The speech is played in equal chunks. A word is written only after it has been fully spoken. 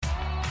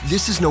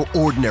This is no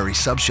ordinary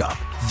sub shop.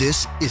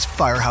 This is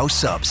Firehouse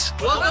Subs.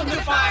 Welcome to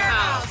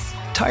Firehouse.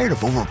 Tired of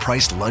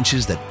overpriced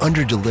lunches that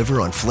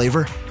underdeliver on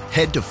flavor?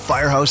 Head to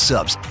Firehouse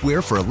Subs,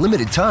 where for a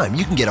limited time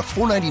you can get a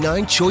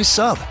 $4.99 choice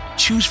sub.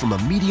 Choose from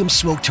a medium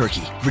smoked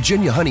turkey,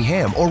 Virginia honey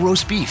ham, or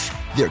roast beef.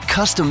 They're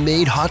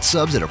custom-made hot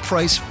subs at a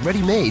price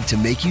ready-made to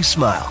make you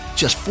smile.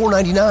 Just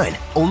 $4.99,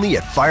 only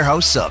at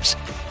Firehouse Subs.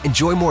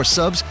 Enjoy more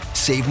subs,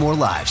 save more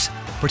lives.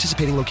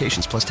 Participating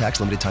locations plus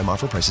tax, limited time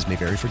offer. Prices may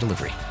vary for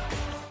delivery.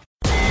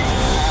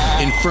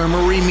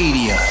 Infirmary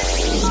Media.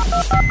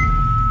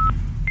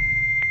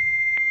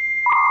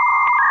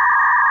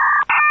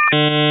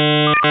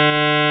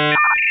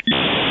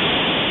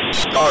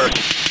 Start.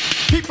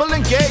 People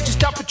engaged,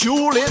 stop a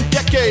jewel in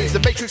decades. The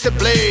Matrix and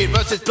Blade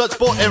versus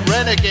Bloodsport and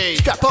Renegade.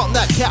 Strap on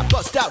that cap,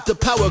 bust out the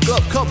power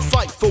glove. Come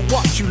fight for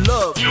what you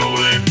love.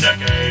 Dueling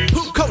decades.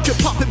 Poop culture,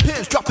 popping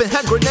pins, dropping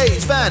hand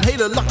grenades. Van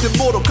Halen locked in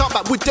Mortal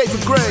Kombat with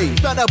David Gray.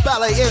 Banner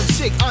Ballet and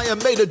Sick, Iron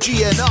Maiden,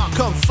 GNR.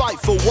 Come fight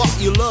for what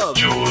you love.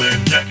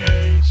 Dueling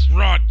decades.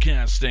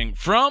 Broadcasting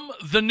from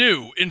the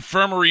new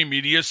Infirmary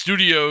Media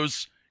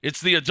Studios.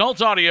 It's the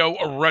adult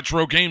audio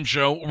retro game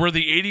show where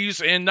the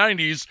 80s and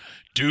 90s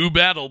do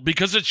battle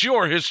because it's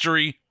your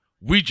history.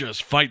 We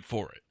just fight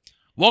for it.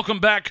 Welcome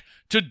back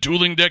to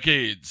Dueling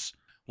Decades.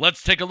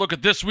 Let's take a look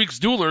at this week's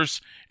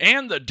duelers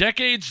and the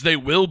decades they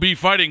will be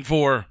fighting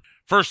for.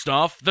 First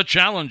off, the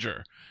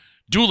challenger.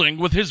 Dueling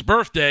with his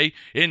birthday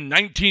in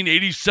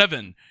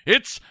 1987.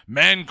 It's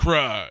Man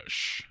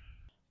Crush.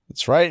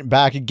 That's right.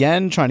 Back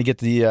again, trying to get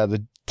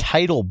the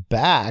title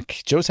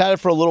back. Joe's had it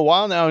for a little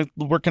while now,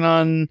 working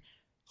on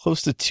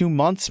close to 2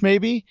 months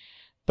maybe.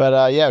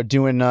 But yeah,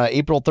 doing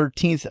April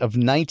 13th of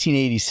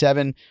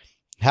 1987.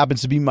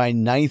 Happens to be my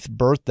 9th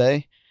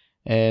birthday.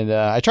 And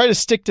I try to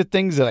stick to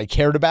things that I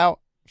cared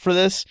about for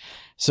this.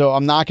 So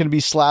I'm not going to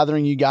be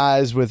slathering you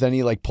guys with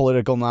any like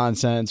political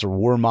nonsense or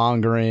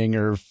warmongering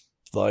or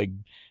like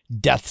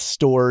death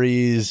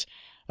stories.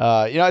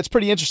 It's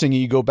pretty interesting.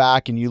 You go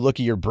back and you look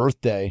at your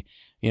birthday.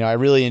 I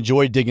really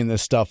enjoy digging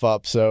this stuff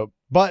up. So,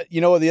 but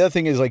the other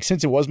thing is, like,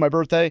 since it was my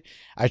birthday,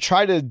 I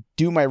try to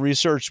do my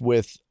research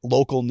with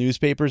local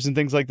newspapers and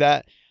things like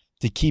that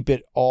to keep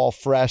it all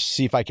fresh,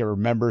 see if I can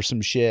remember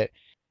some shit.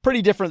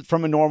 Pretty different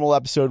from a normal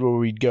episode where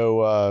we'd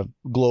go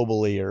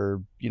globally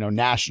or,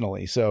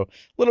 nationally. So a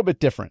little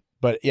bit different.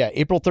 But yeah,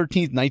 April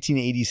 13th,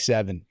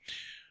 1987.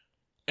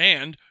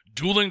 And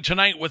dueling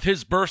tonight with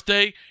his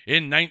birthday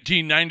in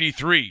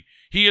 1993.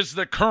 He is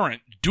the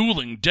current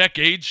Dueling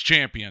Decades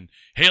champion,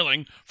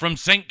 hailing from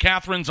St.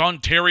 Catharines,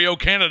 Ontario,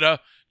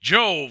 Canada,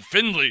 Joe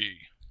Findlay.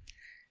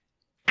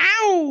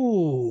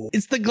 Ow!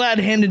 It's the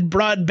glad-handed,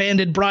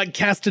 broad-banded,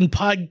 broadcasting,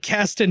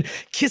 podcasting,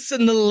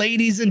 kissing the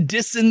ladies and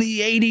dissing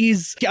the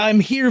 80s. I'm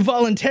here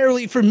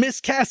voluntarily for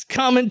miscast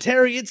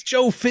commentary. It's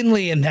Joe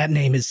Findlay, and that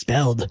name is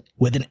spelled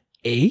with an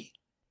A.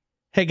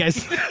 Hey,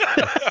 guys.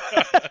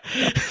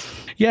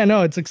 Yeah,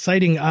 no, it's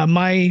exciting.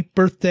 My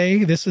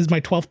birthday, this is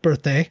my 12th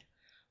birthday.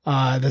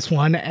 This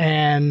one,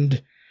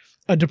 and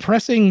a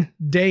depressing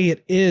day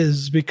it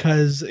is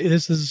because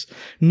this is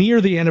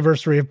near the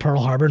anniversary of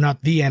Pearl Harbor,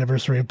 not the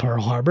anniversary of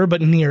Pearl Harbor,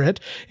 but near it.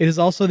 It is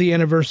also the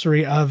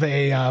anniversary of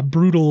a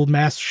brutal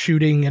mass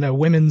shooting in a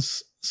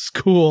women's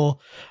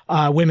school,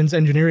 women's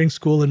engineering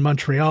school in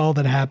Montreal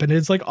that happened.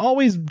 It's like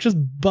always just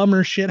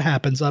bummer shit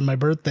happens on my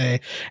birthday.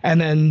 And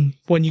then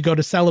when you go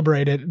to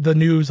celebrate it, the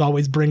news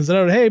always brings it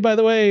out. Hey, by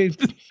the way,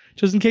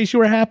 just in case you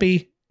were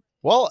happy.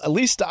 Well, at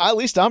least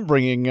I'm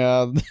bringing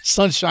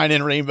sunshine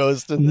and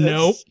rainbows to this.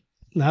 Nope,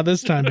 not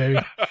this time, baby.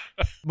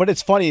 But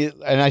it's funny,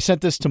 and I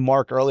sent this to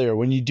Mark earlier,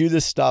 when you do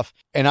this stuff,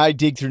 and I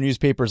dig through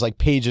newspapers like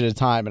page at a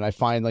time, and I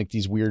find like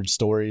these weird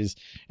stories,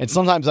 and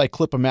sometimes I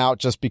clip them out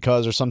just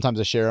because, or sometimes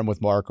I share them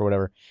with Mark or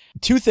whatever.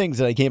 2 things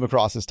that I came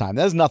across this time.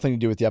 That has nothing to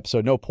do with the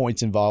episode, no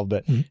points involved,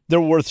 but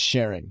they're worth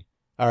sharing.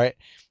 All right.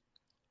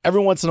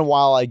 Every once in a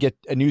while, I get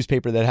a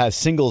newspaper that has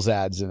singles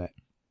ads in it,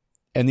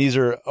 and these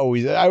are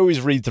I always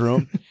read through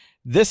them.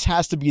 This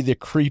has to be the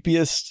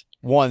creepiest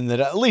one that,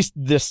 at least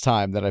this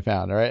time, that I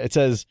found. All right. It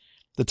says,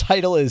 the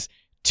title is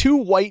 2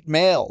 white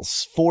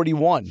males,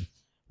 41,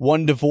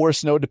 one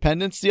divorced, no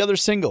dependents, the other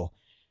single.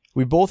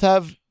 We both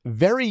have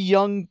very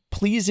young,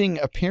 pleasing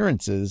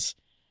appearances.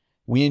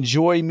 We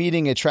enjoy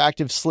meeting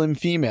attractive, slim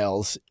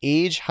females.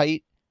 Age,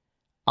 height,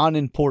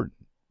 unimportant.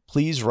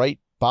 Please write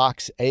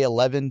box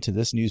A11 to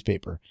this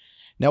newspaper.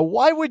 Now,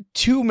 why would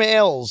 2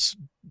 males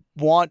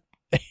want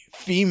a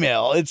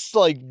female? It's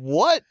like,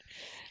 what?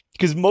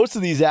 Because most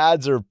of these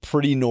ads are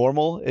pretty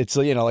normal. It's,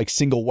 like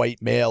single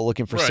white male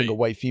looking for single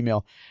white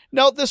female.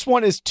 No, this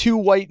one is 2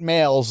 white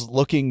males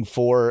looking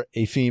for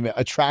a female,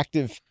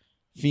 attractive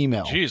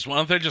female. Jeez, why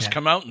don't they just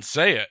come out and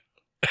say it?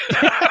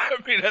 I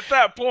mean, at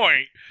that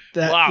point,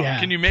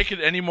 can you make it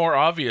any more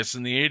obvious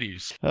in the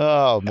 80s?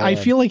 Oh, man. I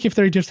feel like if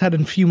they just had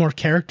a few more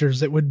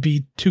characters, it would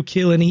be To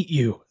Kill and Eat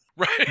You.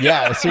 Right.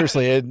 Yeah,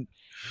 seriously.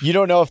 You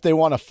don't know if they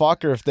want to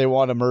fuck or if they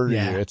want to murder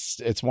you.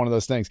 It's one of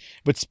those things.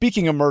 But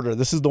speaking of murder,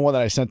 this is the one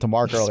that I sent to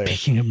Mark earlier.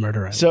 Speaking of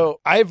murder. So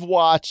I've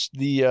watched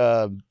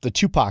the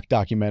Tupac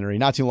documentary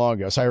not too long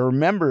ago. So I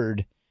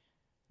remembered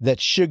that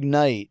Suge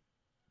Knight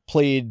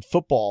played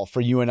football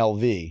for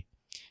UNLV.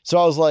 So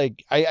I was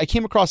like, I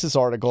came across this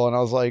article and I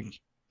was like,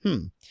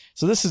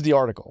 So this is the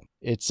article.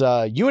 It's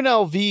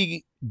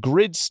UNLV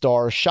grid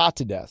star shot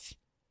to death.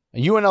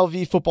 A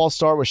UNLV football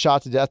star was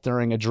shot to death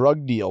during a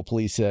drug deal,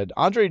 police said.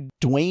 Andre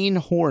Dwayne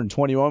Horn,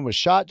 21, was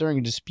shot during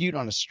a dispute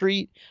on a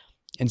street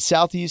in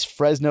southeast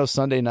Fresno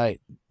Sunday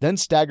night, then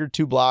staggered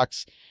 2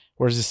 blocks,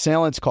 where his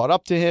assailants caught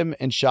up to him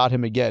and shot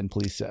him again,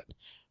 police said.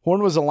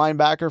 Horn was a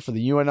linebacker for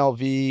the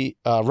UNLV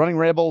Running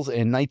Rebels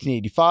in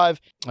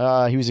 1985.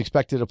 He was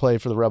expected to play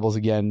for the Rebels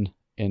again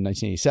in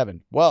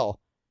 1987. Well,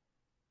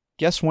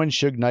 guess when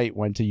Suge Knight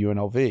went to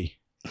UNLV?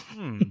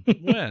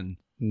 When?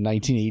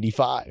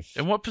 1985.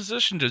 And what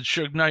position did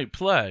Suge Knight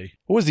play?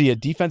 What was he, a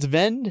defensive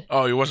end?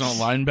 Oh, he wasn't a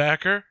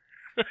linebacker?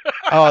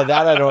 Oh,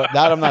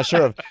 that I'm not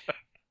sure of.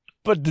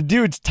 But the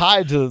dude's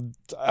tied to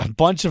a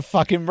bunch of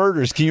fucking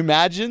murders. Can you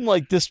imagine,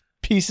 like, this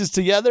pieces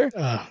together?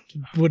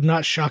 Would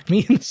not shock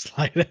me in the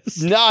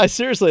slightest. No,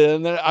 seriously.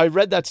 And then I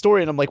read that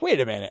story and I'm like, wait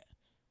a minute.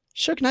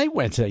 Suge Knight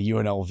went to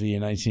UNLV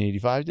in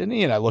 1985, didn't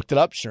he? And I looked it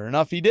up. Sure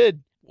enough, he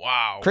did.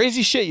 Wow.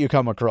 Crazy shit you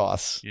come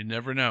across. You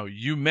never know.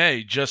 You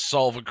may just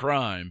solve a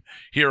crime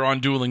here on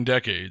Dueling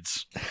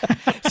Decades.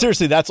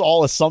 Seriously, that's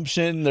all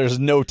assumption. There's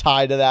no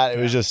tie to that.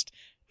 It was just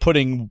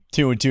putting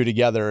 2 and 2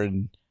 together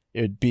and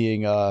it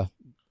being a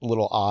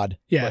little odd.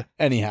 Yeah. But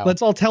anyhow.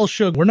 Let's all tell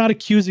Suge, we're not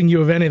accusing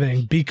you of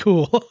anything. Be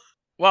cool.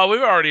 Well,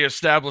 we've already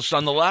established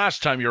on the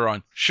last time you're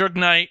on. Suge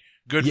Knight,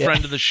 good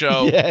friend of the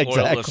show,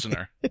 loyal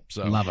listener.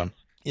 So. Love him.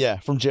 Yeah,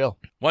 from jail.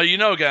 Well, you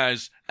know,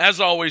 guys,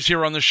 as always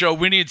here on the show,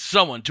 we need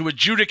someone to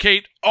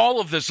adjudicate all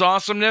of this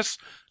awesomeness.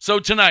 So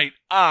tonight,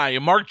 I,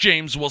 Mark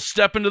James, will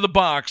step into the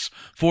box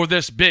for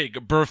this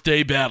big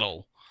birthday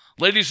battle.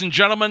 Ladies and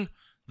gentlemen,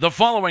 the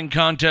following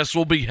contest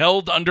will be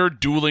held under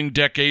Dueling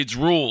Decades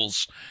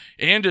rules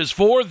and is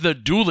for the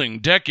Dueling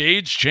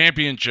Decades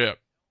Championship.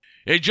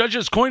 A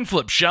judge's coin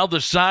flip shall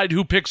decide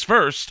who picks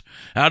first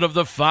out of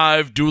the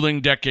 5 Dueling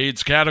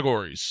Decades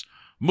categories: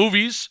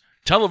 movies,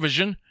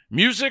 television,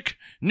 music,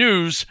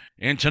 news,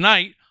 and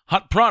tonight,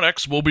 hot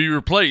products will be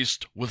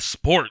replaced with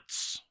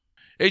sports.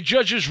 A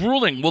judge's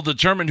ruling will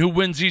determine who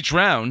wins each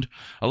round,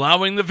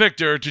 allowing the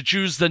victor to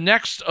choose the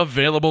next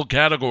available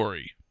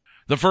category.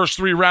 The first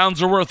 3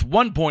 rounds are worth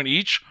 1 point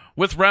each,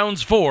 with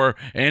rounds 4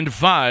 and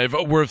 5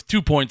 worth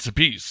 2 points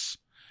apiece.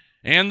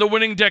 And the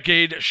winning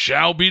decade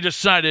shall be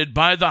decided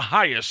by the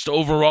highest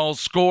overall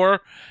score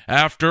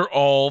after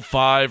all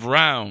 5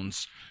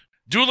 rounds.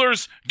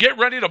 Duelers, get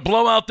ready to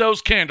blow out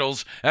those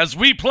candles as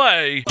we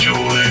play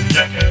Dueling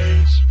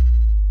Decades.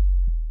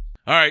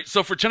 All right,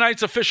 so for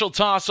tonight's official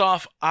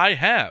toss-off, I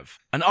have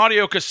an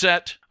audio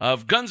cassette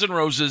of Guns N'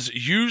 Roses'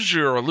 Use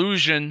Your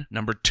Illusion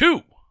number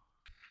 2.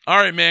 All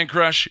right, Man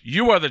Crush,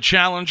 you are the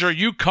challenger.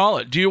 You call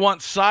it. Do you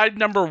want side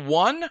number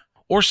 1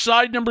 or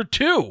side number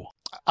 2?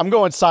 I'm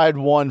going side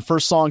 1.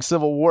 First song,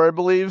 Civil War, I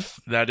believe.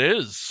 That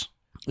is.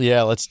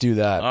 Yeah, let's do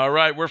that. All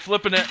right, we're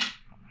flipping it.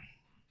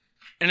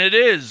 And it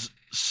is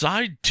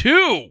side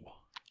 2.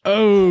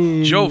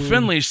 Oh. Joe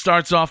Finley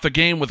starts off the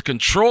game with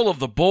control of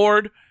the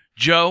board.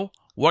 Joe,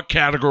 what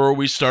category are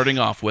we starting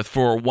off with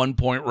for a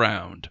 1-point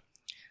round?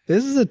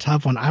 This is a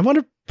tough one. I want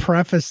to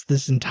preface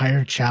this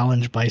entire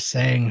challenge by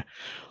saying,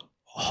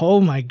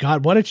 oh my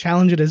God, what a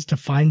challenge it is to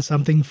find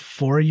something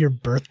for your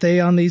birthday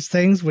on these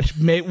things,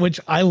 which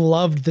I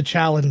loved the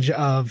challenge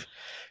of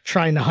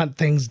trying to hunt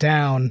things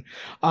down.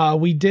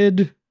 We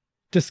did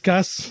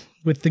discuss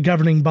with the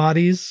governing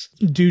bodies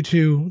due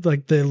to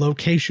like the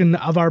location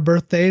of our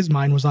birthdays.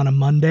 Mine was on a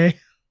Monday.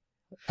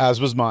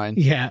 As was mine.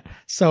 Yeah.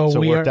 So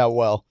it worked out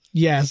well.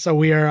 Yeah. So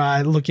we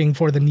are looking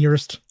for the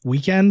nearest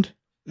weekend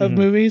of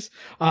movies.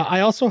 I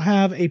also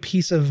have a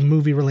piece of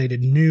movie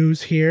related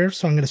news here.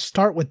 So I'm going to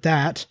start with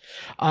that.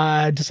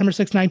 December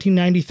 6,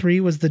 1993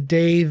 was the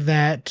day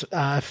that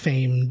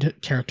famed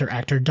character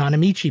actor Don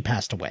Ameche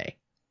passed away.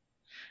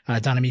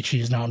 Don Ameche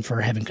is known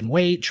for Heaven Can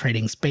Wait,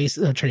 Trading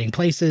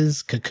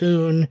Places,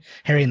 Cocoon,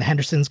 Harry and the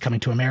Hendersons, Coming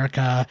to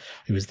America.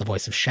 He was the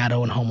voice of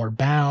Shadow and Homeward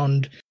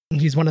Bound.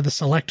 He's one of the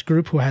select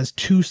group who has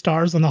 2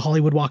 stars on the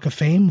Hollywood Walk of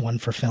Fame, one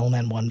for film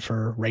and one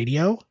for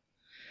radio.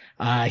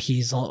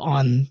 He's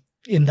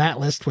in that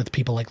list with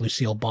people like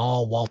Lucille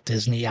Ball, Walt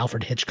Disney,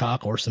 Alfred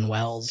Hitchcock, Orson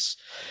Welles.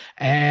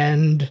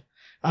 And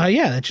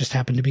that just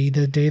happened to be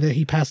the day that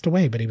he passed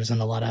away, but he was in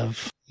a lot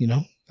of,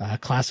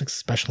 classics,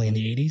 especially in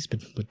the 80s, but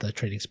with the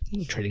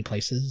Trading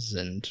Places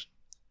and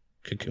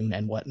Cocoon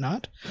and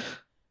whatnot.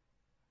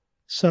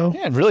 So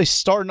yeah, really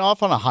starting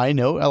off on a high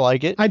note. I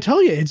like it. I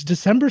tell you, it's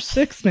December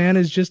 6th, man.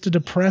 Is just a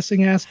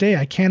depressing ass day.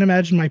 I can't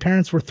imagine my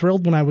parents were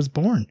thrilled when I was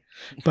born,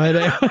 but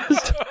it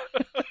was...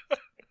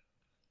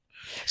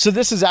 So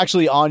this is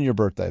actually on your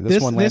birthday.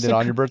 This one landed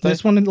on your birthday?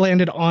 This one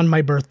landed on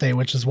my birthday,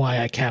 which is why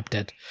I kept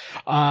it.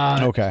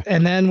 Okay.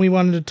 And then we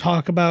wanted to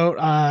talk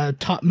about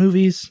top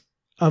movies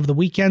of the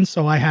weekend.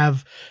 So I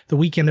have the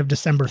weekend of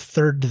December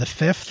 3rd to the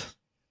 5th,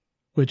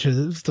 which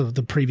is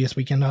the previous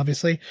weekend,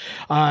 obviously.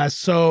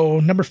 So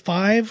number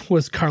 5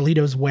 was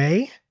Carlito's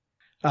Way.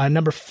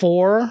 Number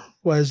 4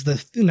 was the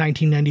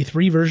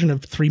 1993 version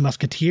of Three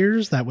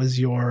Musketeers. That was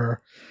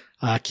your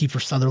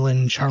Kiefer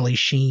Sutherland, Charlie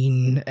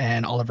Sheen,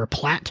 and Oliver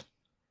Platt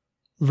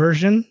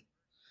version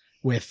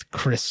with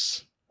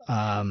Chris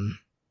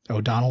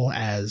O'Donnell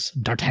as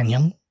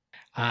D'Artagnan.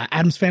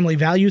 Addams Family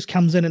Values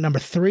comes in at number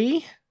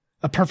 3.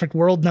 A Perfect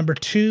World, number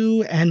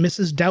 2. And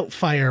Mrs.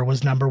 Doubtfire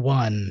was number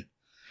 1.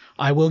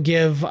 I will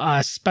give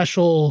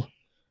special,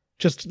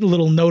 just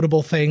little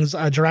notable things.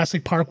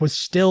 Jurassic Park was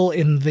still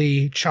in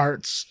the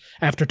charts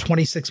after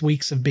 26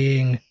 weeks of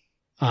being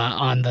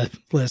on the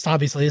list.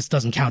 Obviously, this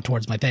doesn't count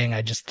towards my thing.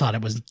 I just thought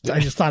it was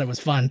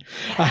fun.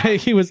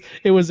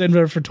 It was in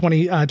there for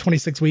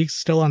 26 weeks,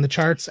 still on the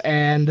charts.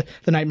 And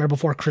The Nightmare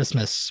Before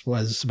Christmas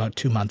was about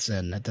 2 months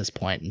in at this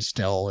point and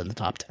still in the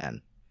top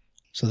 10.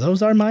 So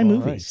those are my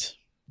movies. Right.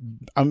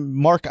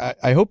 Mark,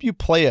 I hope you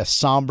play a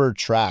somber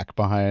track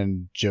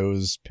behind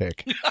Joe's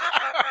pick.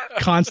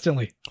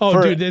 Constantly.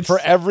 Oh, dude, for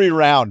every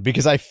round,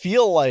 because I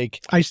feel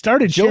like I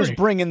started Joe's cheering.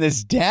 bringing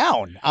this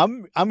down.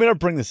 I'm going to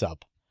bring this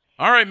up.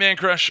 All right, Man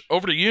Crush,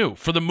 over to you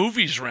for the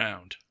movies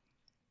round.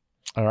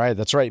 All right,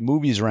 that's right.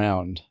 Movies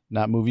round,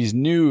 not movies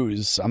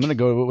news. I'm going to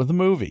go with a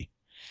movie.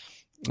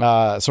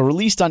 So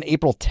released on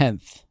April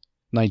 10th,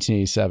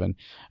 1987.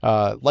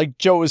 Like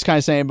Joe was kind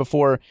of saying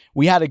before,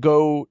 we had to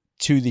go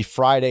to the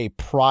Friday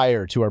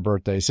prior to our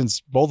birthday. Since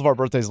both of our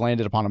birthdays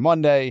landed upon a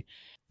Monday,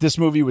 this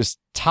movie was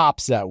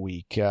tops that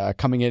week,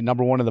 coming in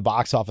number 1 in the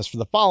box office for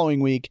the following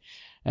week.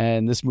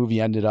 And this movie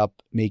ended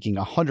up making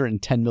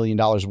 $110 million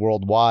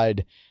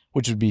worldwide,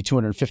 which would be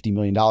 $250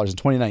 million in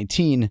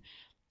 2019.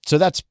 So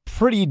that's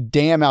pretty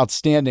damn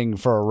outstanding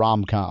for a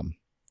rom-com.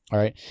 All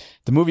right.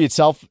 The movie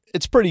itself,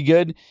 it's pretty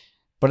good,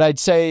 but I'd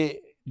say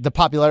the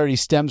popularity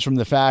stems from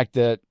the fact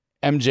that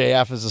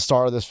MJF is the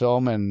star of this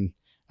film. And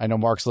I know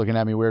Mark's looking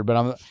at me weird,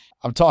 but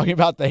I'm talking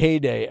about the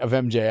heyday of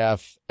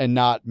MJF and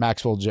not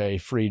Maxwell J.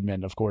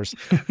 Friedman, of course,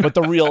 but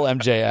the real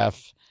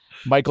MJF,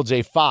 Michael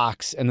J.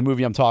 Fox. And the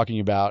movie I'm talking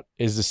about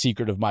is The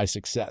Secret of My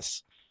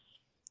Success,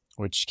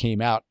 which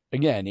came out,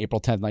 again,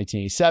 April 10th,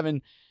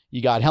 1987.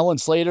 You got Helen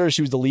Slater.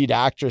 She was the lead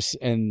actress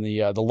and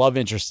the love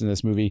interest in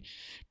this movie.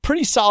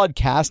 Pretty solid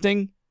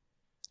casting.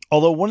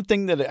 Although one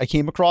thing that I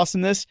came across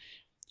in this,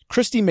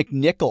 Christy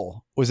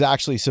McNichol was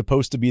actually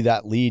supposed to be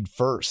that lead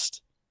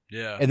first.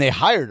 Yeah. And they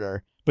hired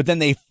her, but then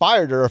they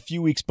fired her a few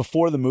weeks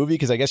before the movie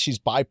because I guess she's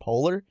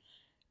bipolar.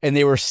 And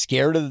they were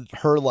scared of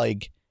her,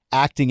 like,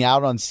 acting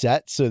out on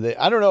set. So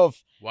I don't know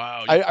if...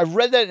 Wow. I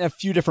read that in a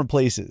few different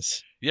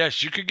places.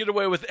 Yes, you could get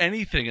away with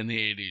anything in the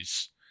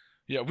 80s.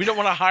 Yeah, we don't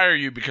want to hire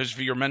you because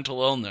of your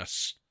mental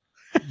illness.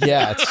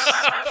 Yeah,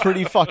 it's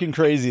pretty fucking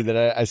crazy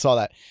that I saw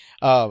that.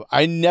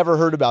 I never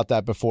heard about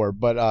that before,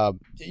 but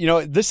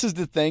this is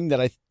the thing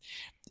that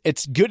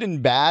it's good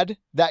and bad,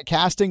 that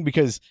casting,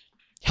 because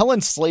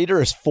Helen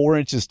Slater is 4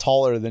 inches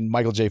taller than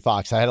Michael J.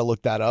 Fox. I had to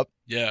look that up.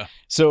 Yeah.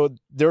 So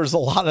there's a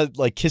lot of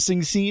like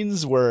kissing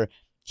scenes where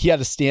he had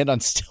to stand on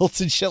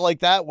stilts and shit like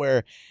that,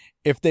 where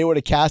if they would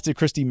have casted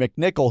Christy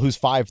McNichol, who's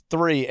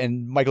 5'3",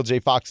 and Michael J.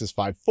 Fox is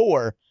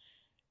 5'4",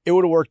 it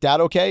would have worked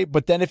out okay.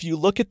 But then if you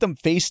look at them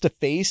face to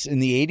face in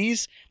the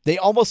 80s, they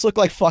almost look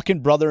like fucking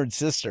brother and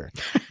sister.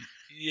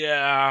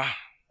 Yeah.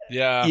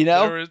 Yeah. You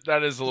know?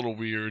 That is a little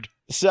weird.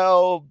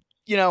 So,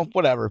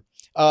 whatever.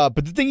 But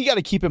the thing you got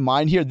to keep in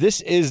mind here,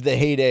 this is the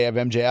heyday of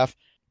MJF,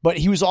 but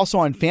he was also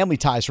on Family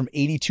Ties from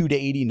 82 to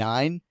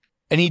 89,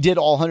 and he did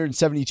all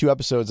 172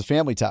 episodes of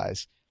Family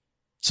Ties.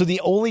 So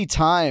the only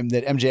time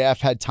that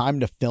MJF had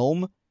time to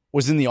film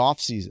was in the off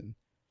season.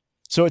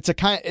 So it's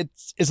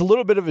a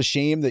little bit of a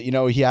shame that,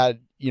 he had,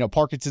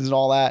 Parkinson's and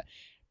all that,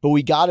 but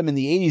we got him in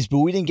the 80s, but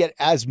we didn't get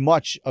as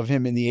much of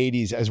him in the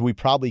 80s as we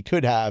probably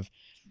could have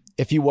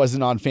if he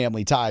wasn't on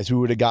Family Ties. We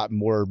would have gotten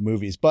more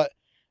movies. But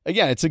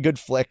again, it's a good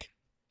flick.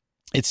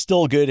 It's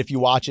still good. If you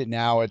watch it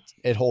now,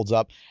 it holds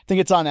up. I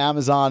think it's on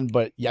Amazon,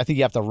 but I think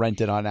you have to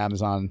rent it on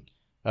Amazon.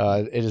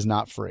 It is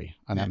not free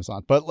on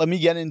Amazon. But let me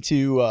get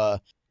into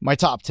my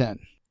top 10.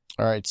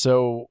 All right,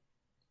 so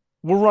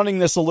we're running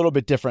this a little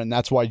bit different, and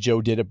that's why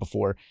Joe did it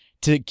before.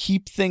 To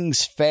keep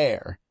things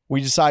fair, we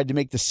decided to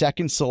make the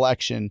second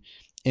selection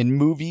in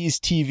movies,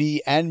 TV,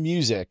 and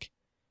music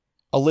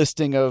a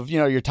listing of,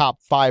 your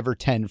top 5 or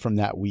 10 from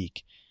that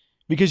week.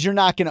 Because you're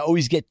not going to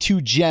always get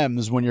 2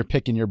 gems when you're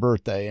picking your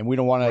birthday, and we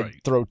don't want to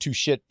throw 2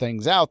 shit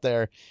things out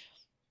there.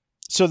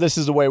 So this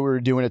is the way we were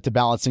doing it to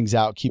balance things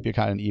out, keep it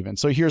kind of even.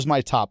 So here's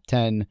my top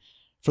 10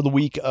 for the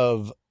week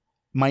of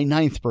my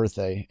 9th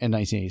birthday in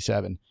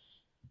 1987.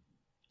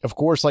 Of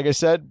course, like I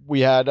said, we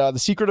had The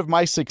Secret of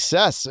My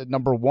Success at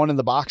number 1 in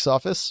the box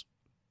office.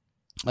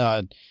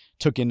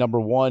 Took in number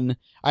 1.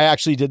 I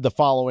actually did the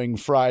following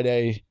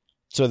Friday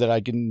so that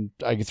I can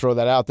throw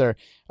that out there.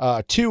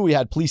 2, we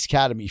had Police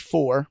Academy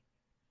 4.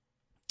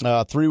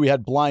 3, we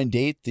had Blind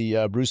Date,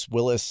 the Bruce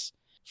Willis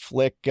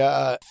flick.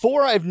 4,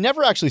 I've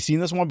never actually seen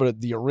this one,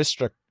 but the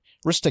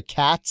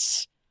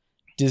Aristocats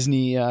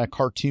Disney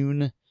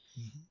cartoon.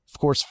 Of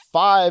course,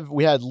 5,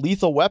 we had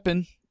Lethal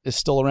Weapon is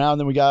still around.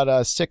 Then we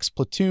got 6,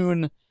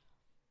 Platoon,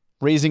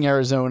 Raising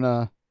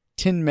Arizona,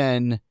 Tin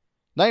Men,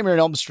 Nightmare on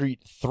Elm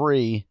Street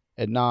 3,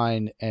 at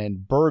 9,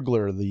 and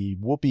Burglar, the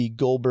Whoopi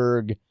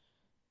Goldberg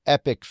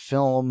epic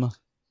film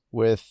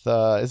with,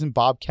 isn't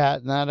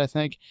Bobcat in that, I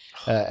think?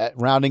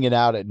 Rounding it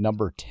out at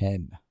number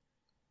 10.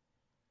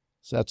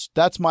 So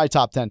that's my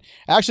top 10.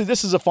 Actually,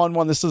 this is a fun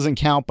one. This doesn't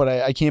count, but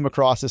I came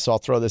across this, so I'll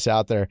throw this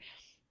out there.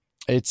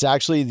 It's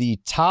actually the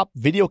top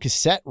video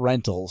cassette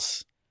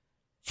rentals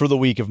for the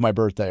week of my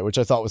birthday, which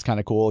I thought was kind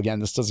of cool. Again,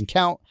 this doesn't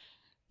count.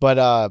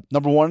 But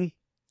number 1,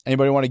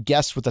 anybody want to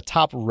guess what the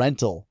top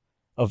rental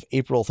of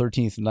April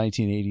 13th,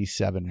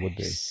 1987 would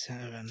be?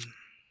 87.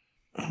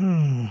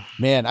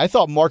 Man, I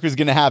thought Mark was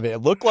going to have it. It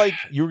looked like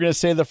you were going to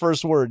say the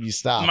first word. You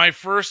stopped. My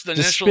first Just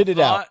initial spit it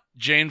thought, out.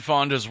 Jane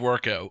Fonda's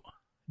Workout.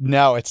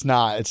 No, it's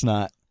not. It's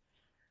not.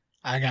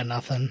 I got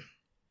nothing.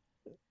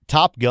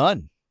 Top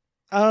Gun.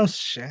 Oh,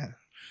 shit.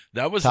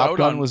 That was Top out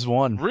Gun on... was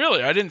one.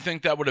 Really? I didn't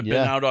think that would have been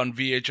Yeah. out on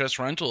VHS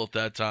rental at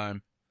that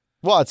time.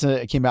 Well,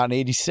 it came out in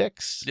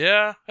 86.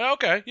 Yeah.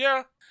 Okay.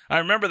 Yeah. I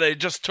remember they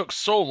just took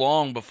so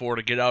long before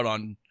to get out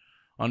on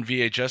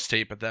VHS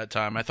tape at that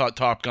time. I thought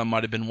Top Gun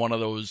might have been one of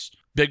those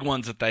big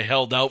ones that they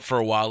held out for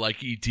a while,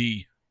 like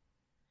E.T.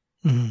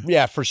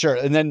 Yeah, for sure.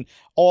 And then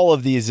all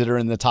of these that are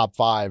in the top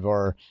 5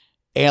 are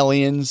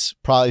Aliens,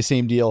 probably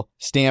same deal,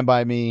 Stand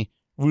By Me,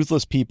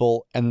 Ruthless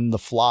People, and then The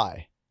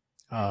Fly.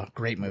 Oh,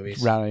 great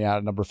movies. Rounding out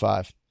at number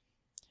 5.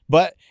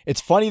 But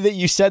it's funny that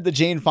you said the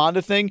Jane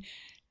Fonda thing.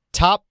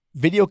 Top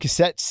video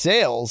cassette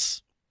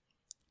sales,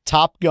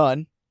 Top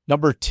Gun.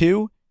 Number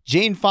 2,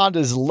 Jane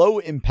Fonda's Low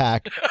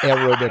Impact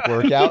Aerobic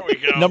Workout. There we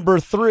go. Number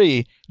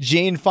 3,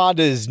 Jane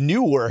Fonda's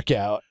New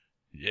Workout.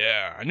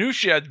 Yeah, I knew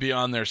she had to be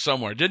on there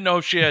somewhere. Didn't know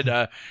if she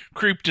had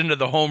creeped into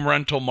the home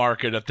rental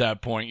market at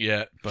that point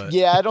yet. But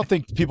Yeah, I don't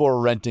think people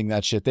were renting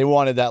that shit. They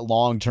wanted that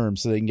long term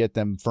so they can get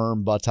them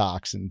firm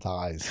buttocks and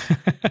thighs.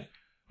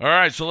 All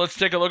right, so let's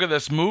take a look at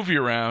this movie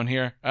around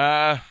here.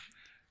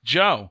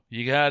 Joe,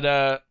 you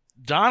got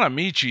Don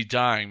Amici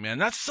dying, man.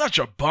 That's such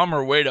a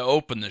bummer way to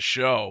open the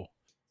show.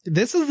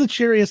 This is the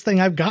cheeriest thing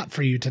I've got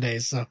for you today,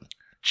 so.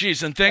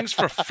 Jeez, and thanks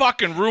for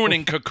fucking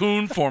ruining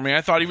Cocoon for me. I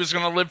thought he was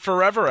going to live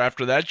forever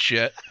after that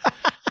shit.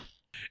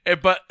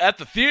 But at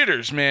the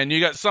theaters, man,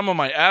 you got some of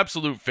my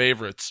absolute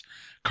favorites.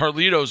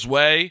 Carlito's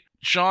Way,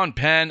 Sean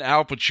Penn,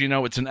 Al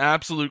Pacino. It's an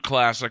absolute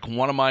classic,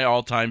 one of my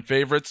all-time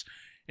favorites.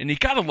 And you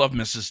got to love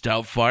Mrs.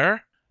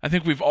 Doubtfire. I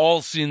think we've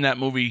all seen that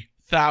movie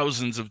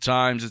thousands of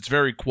times. It's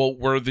very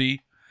quote-worthy.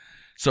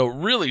 So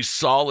really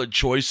solid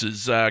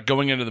choices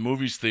going into the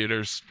movies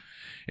theaters.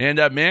 And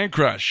Man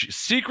Crush,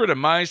 Secret of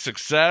My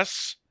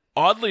Success.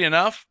 Oddly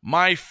enough,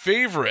 my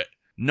favorite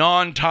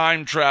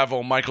non-time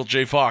travel Michael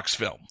J. Fox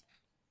film.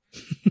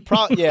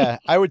 Yeah,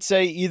 I would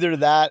say either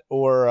that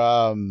or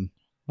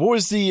what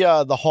was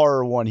the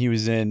horror one he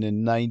was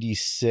in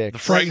 96?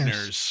 The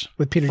Frighteners.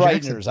 With Peter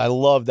Frighteners. Jackson. I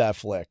love that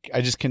flick.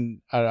 I just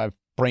I've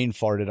brain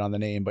farted on the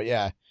name, but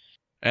yeah.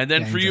 And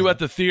then for you at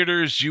the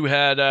theaters, you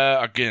had,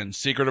 again,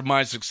 Secret of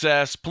My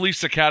Success,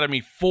 Police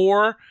Academy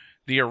 4,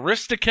 The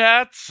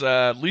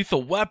Aristocats,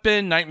 Lethal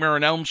Weapon, Nightmare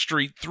on Elm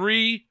Street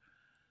 3.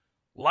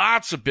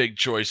 Lots of big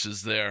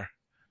choices there.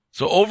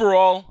 So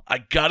overall, I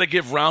gotta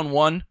give round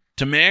 1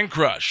 to Man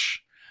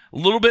Crush. A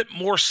little bit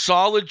more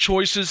solid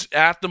choices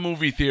at the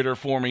movie theater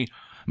for me.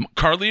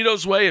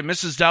 Carlito's Way and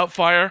Mrs.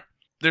 Doubtfire,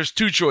 there's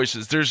 2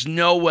 choices. There's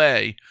no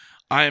way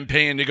I am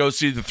paying to go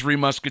see The Three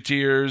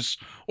Musketeers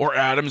or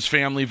Addams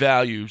Family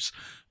Values.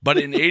 But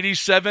in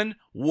 87,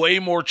 way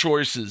more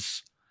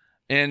choices.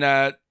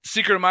 And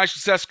Secret of My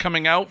Success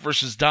coming out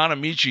versus Don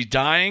Amici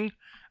dying.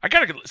 I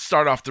got to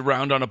start off the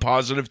round on a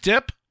positive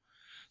tip.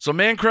 So,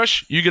 Man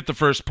Crush, you get the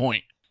first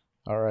point.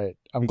 All right.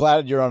 I'm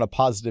glad you're on a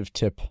positive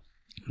tip.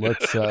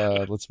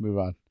 Let's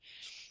move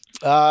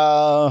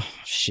on.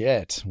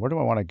 Shit. Where do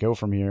I want to go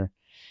from here?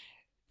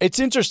 It's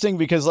interesting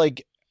because,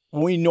 like,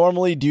 when we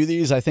normally do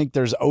these, I think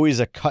there's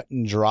always a cut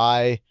and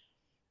dry,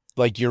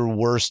 like, your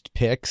worst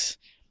picks.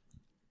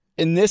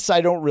 In this, I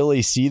don't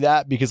really see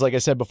that because, like I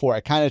said before, I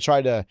kind of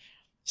try to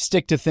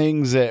stick to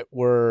things that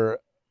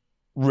were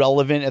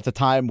relevant at the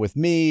time with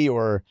me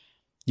or,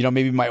 you know,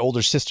 maybe my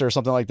older sister or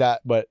something like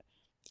that. But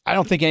I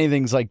don't think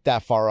anything's like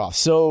that far off.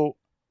 So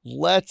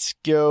let's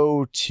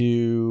go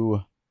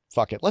to,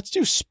 fuck it. Let's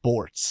do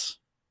sports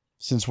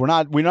since we're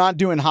not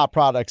doing hot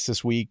products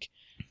this week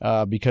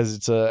because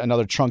it's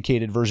another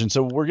truncated version.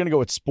 So we're going to go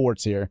with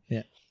sports here.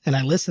 Yeah. And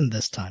I listened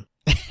this time.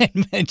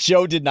 And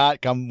Joe did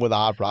not come with a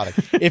hot product.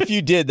 If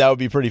you did, that would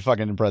be pretty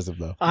fucking impressive,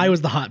 though. I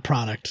was the hot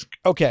product.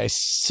 Okay,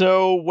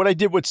 so what I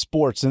did with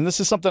sports, and this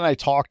is something I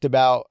talked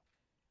about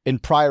in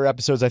prior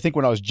episodes, I think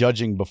when I was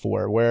judging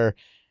before, where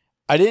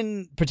I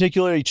didn't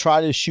particularly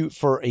try to shoot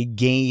for a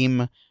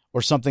game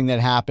or something that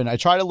happened. I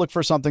tried to look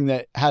for something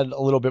that had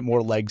a little bit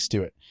more legs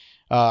to it.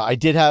 I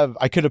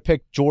could have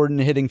picked Jordan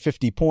hitting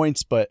 50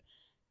 points, but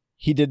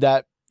he did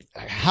that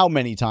how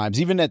many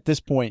times? Even at this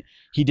point,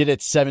 he did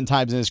it 7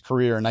 times in his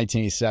career in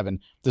 1987.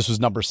 This was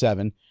number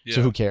 7,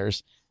 so who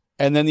cares?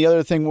 And then the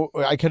other thing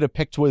I could have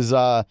picked was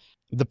the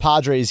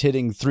Padres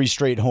hitting 3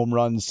 straight home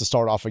runs to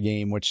start off a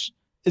game, which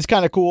is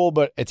kind of cool,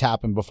 but it's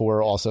happened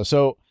before also.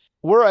 So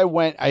where I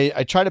went,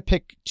 I try to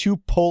pick two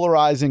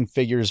polarizing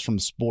figures from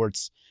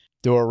sports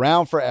that were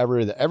around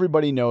forever that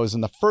everybody knows.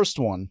 And the first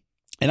one,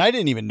 and I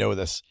didn't even know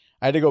this,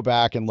 I had to go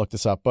back and look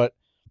this up, but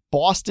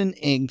Boston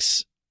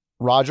inks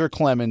Roger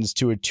Clemens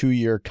to a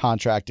 2-year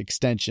contract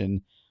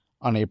extension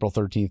on April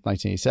 13th,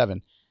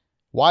 1987.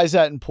 Why is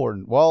that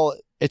important? Well,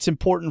 it's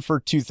important for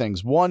two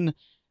things. One,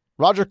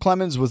 Roger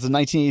Clemens was the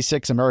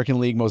 1986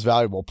 American League Most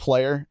Valuable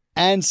Player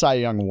and Cy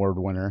Young Award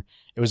winner.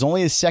 It was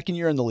only his second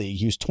year in the league.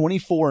 He was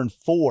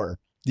 24-4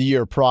 the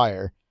year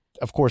prior.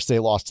 Of course, they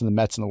lost to the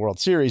Mets in the World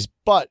Series,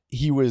 but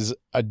he was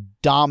a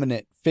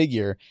dominant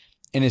figure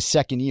in his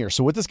second year.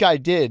 So what this guy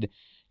did,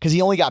 because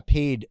he only got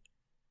paid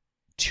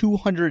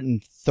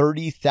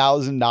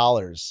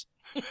 $230,000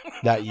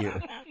 that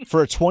year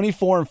for a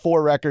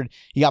 24-4 record,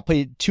 he got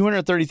paid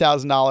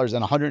 $230,000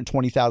 and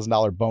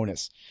 $120,000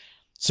 bonus.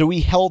 So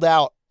he held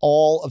out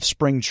all of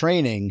spring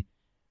training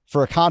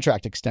for a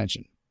contract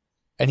extension.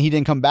 And he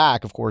didn't come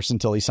back, of course,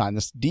 until he signed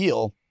this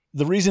deal.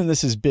 The reason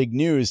this is big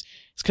news is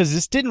because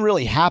this didn't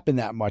really happen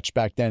that much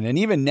back then. And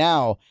even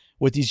now,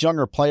 with these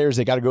younger players,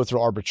 they got to go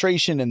through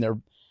arbitration,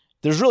 and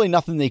there's really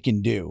nothing they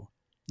can do.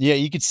 Yeah,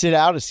 you could sit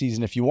out a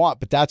season if you want,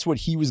 but that's what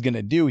he was going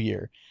to do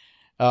here.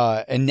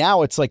 And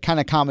now it's like kind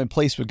of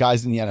commonplace with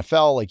guys in the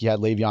NFL. Like you had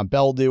Le'Veon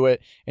Bell do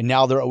it, and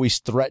now they're always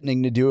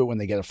threatening to do it when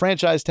they get a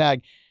franchise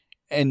tag.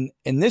 And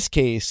in this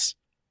case,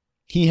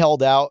 he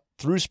held out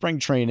through spring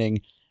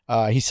training.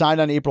 He signed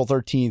on April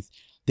 13th.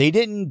 They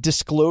didn't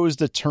disclose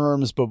the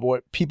terms, but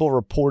what people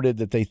reported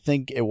that they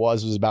think it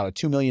was about a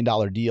 $2 million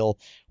deal,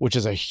 which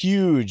is a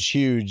huge,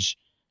 huge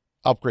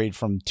upgrade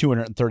from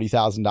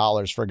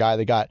 $230,000 for a guy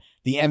that got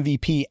the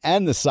MVP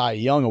and the Cy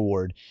Young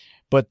Award.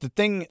 But the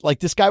thing, like,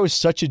 this guy was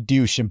such a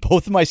douche, and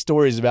both of my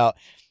stories about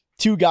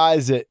two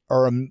guys that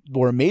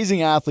were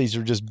amazing athletes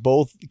are just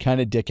both kind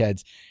of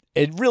dickheads.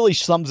 It really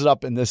sums it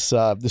up in this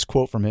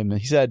quote from him.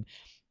 He said,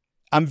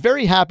 "I'm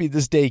very happy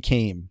this day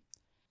came.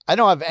 I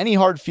don't have any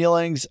hard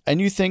feelings. I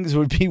knew things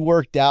would be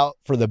worked out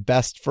for the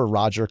best for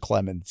Roger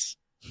Clemens."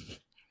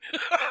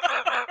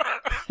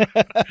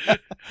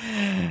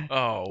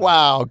 Oh,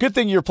 wow. Good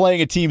thing you're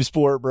playing a team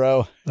sport,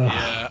 bro.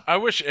 Yeah. I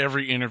wish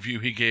every interview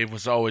he gave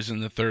was always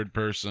in the third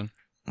person.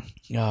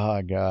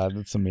 Oh, God.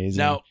 That's amazing.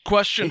 Now,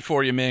 question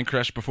for you, Man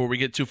Crush, before we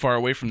get too far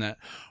away from that.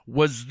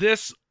 Was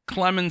this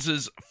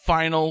Clemens's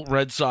final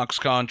Red Sox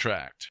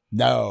contract?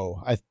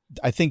 No.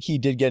 I think he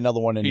did get another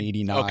one in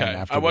 89.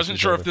 Okay. I wasn't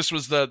sure if this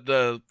was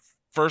the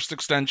first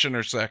extension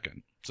or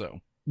second. So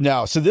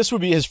no. So this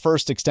would be his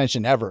first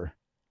extension ever.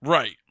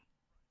 Right.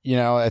 You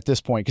know, at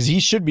this point, because he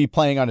should be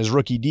playing on his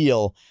rookie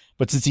deal,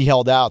 but since he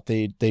held out,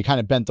 they kind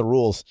of bent the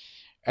rules.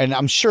 And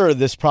I'm sure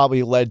this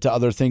probably led to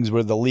other things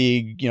with the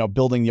league, you know,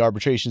 building the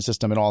arbitration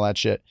system and all that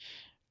shit,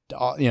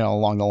 you know,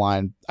 along the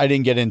line. I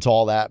didn't get into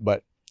all that,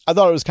 but I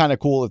thought it was kind of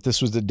cool that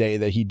this was the day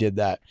that he did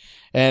that.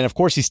 And of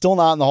course, he's still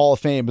not in the Hall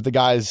of Fame, but the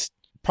guy's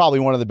probably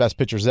one of the best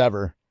pitchers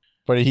ever.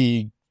 But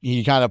he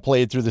kind of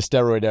played through the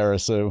steroid era,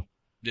 so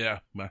yeah,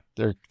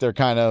 they're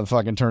kind of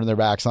fucking turning their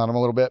backs on him a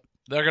little bit.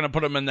 They're going to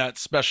put him in that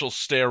special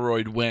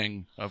steroid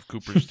wing of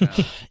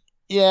Cooperstown.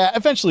 Yeah,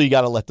 eventually you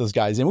got to let those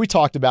guys in. We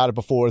talked about it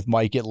before with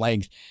Mike at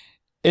length.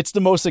 It's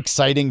the most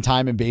exciting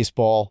time in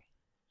baseball.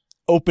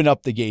 Open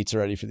up the gates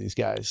already for these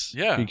guys.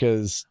 Yeah.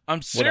 Because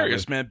I'm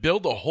serious, man.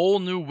 Build a whole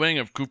new wing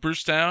of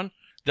Cooperstown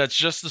that's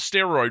just the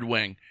steroid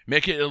wing.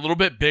 Make it a little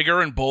bit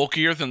bigger and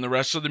bulkier than the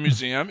rest of the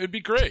museum. It'd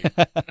be great.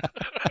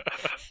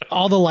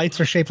 All the lights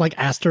are shaped like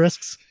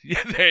asterisks.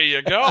 Yeah, there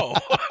you go.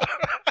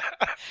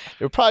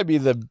 It would probably be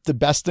the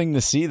best thing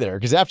to see there,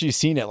 because after you've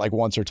seen it like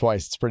once or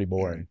twice, it's pretty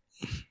boring.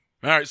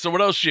 All right, so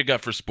what else you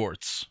got for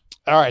sports?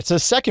 All right, so the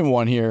second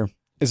one here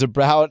is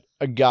about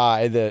a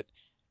guy that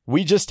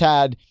we just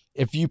had.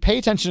 If you pay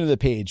attention to the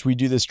page, we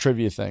do this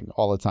trivia thing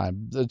all the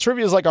time. The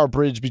trivia is like our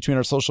bridge between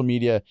our social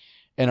media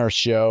and our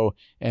show,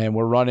 and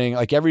we're running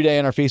like every day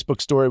in our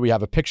Facebook story. We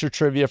have a picture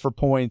trivia for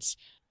points.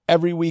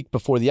 Every week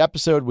before the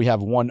episode, we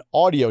have one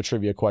audio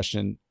trivia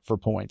question for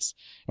points.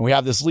 And we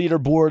have this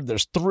leaderboard.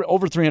 There's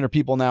over 300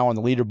 people now on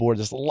the leaderboard.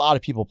 There's a lot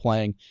of people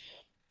playing.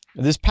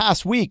 This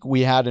past week,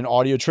 we had an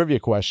audio trivia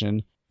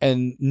question,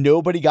 and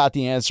nobody got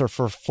the answer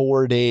for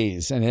 4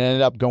 days. And it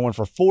ended up going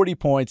for 40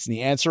 points. And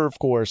the answer, of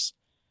course,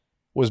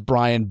 was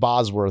Brian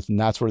Bosworth. And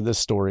that's where this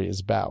story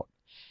is about.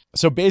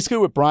 So basically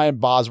what Brian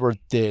Bosworth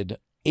did,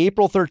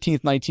 April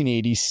 13th,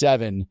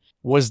 1987,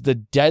 was the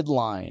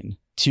deadline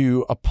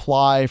to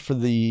apply for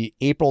the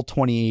April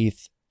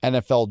 28th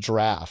NFL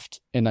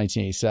draft in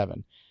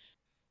 1987.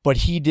 But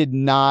he did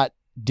not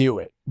do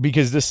it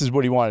because this is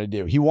what he wanted to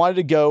do. He wanted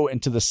to go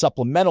into the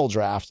supplemental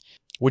draft,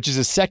 which is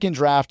a second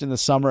draft in the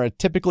summer.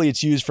 Typically,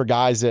 it's used for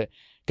guys that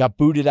got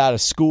booted out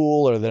of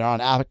school or they're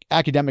on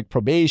academic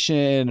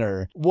probation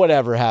or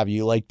whatever have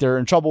you. Like they're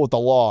in trouble with the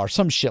law or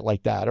some shit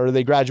like that, or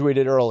they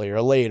graduated early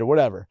or late or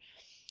whatever.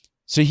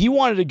 So he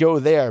wanted to go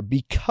there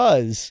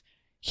because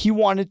he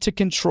wanted to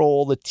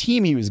control the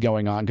team he was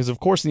going on. Because, of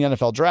course, in the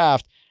NFL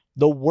draft,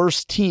 the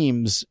worst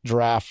teams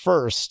draft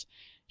first.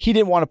 He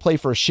didn't want to play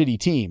for a shitty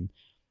team.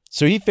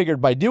 So he figured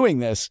by doing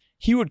this,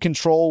 he would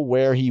control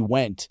where he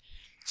went.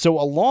 So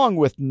along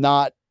with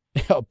not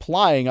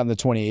applying on the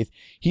 28th,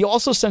 he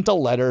also sent a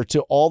letter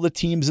to all the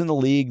teams in the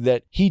league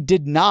that he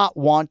did not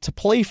want to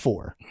play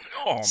for,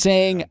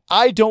 saying,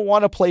 I don't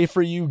want to play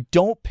for you.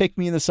 Don't pick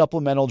me in the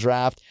supplemental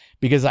draft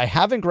because I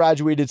haven't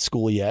graduated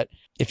school yet.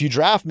 If you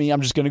draft me,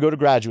 I'm just going to go to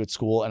graduate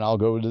school and I'll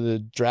go to the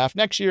draft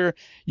next year.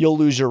 You'll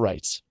lose your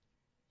rights.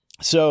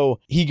 So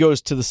he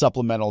goes to the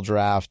supplemental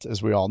draft,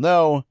 as we all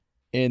know,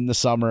 in the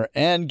summer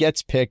and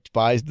gets picked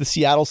by the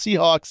Seattle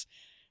Seahawks,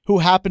 who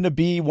happened to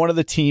be one of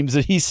the teams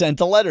that he sent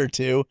a letter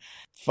to.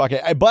 Fuck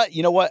it. But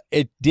you know what?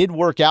 It did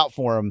work out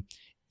for him.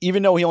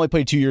 Even though he only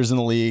played 2 years in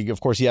the league, of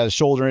course, he had a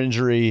shoulder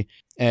injury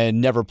and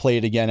never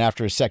played again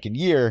after his second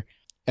year.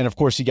 And of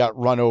course, he got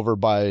run over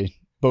by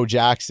Bo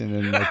Jackson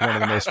in like one of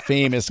the most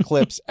famous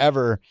clips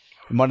ever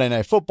in Monday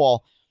Night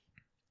Football.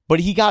 But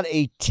he got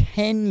a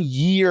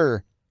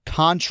 10-year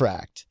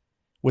contract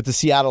with the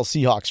Seattle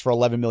Seahawks for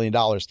 $11 million.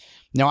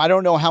 Now, I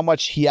don't know how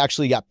much he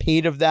actually got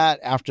paid of that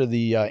after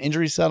the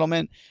injury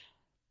settlement,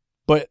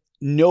 but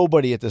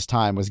nobody at this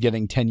time was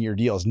getting 10-year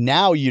deals.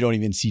 Now you don't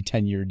even see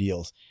 10-year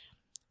deals.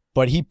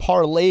 But he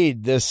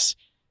parlayed this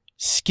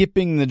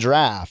skipping the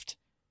draft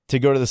to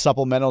go to the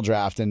supplemental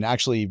draft and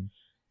actually,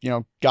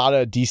 got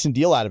a decent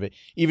deal out of it.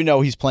 Even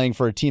though he's playing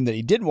for a team that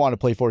he didn't want to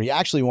play for, he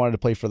actually wanted to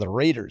play for the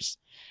Raiders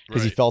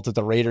because he felt that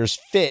the Raiders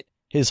fit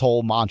his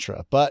whole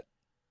mantra. But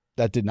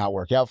that did not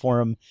work out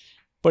for him.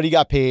 But he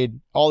got paid.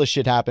 All this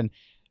shit happened.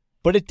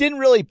 But it didn't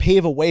really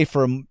pave a way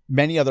for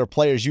many other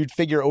players. You'd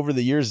figure over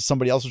the years that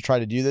somebody else would try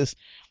to do this.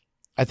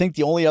 I think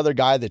the only other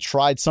guy that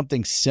tried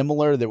something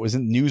similar that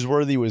wasn't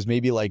newsworthy was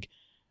maybe like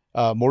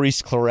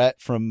Maurice Clarett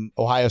from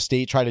Ohio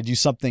State, tried to do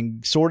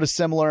something sort of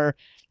similar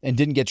and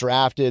didn't get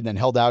drafted, then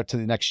held out to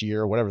the next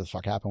year, whatever the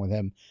fuck happened with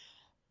him.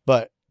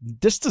 But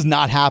this does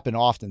not happen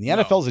often. The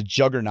NFL is a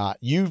juggernaut.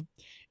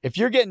 If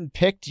you're getting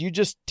picked, you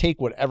just take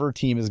whatever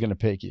team is going to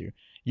pick you.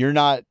 You're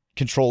not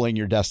controlling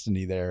your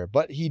destiny there,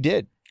 but he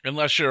did.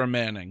 Unless you're a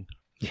Manning.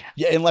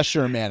 Yeah, unless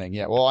you're a Manning.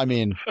 Yeah, well, I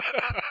mean,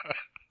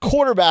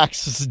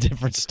 quarterbacks is a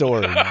different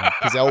story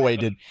because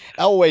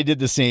Elway did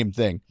the same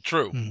thing.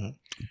 True. Mm-hmm.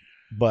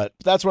 But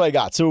that's what I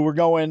got. So we're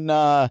going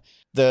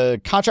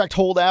the contract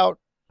holdout,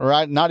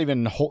 or not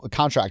even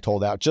contract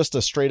holdout, just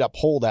a straight up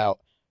holdout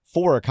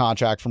for a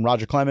contract from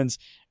Roger Clemens,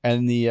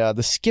 and the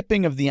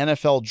skipping of the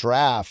NFL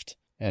draft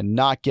and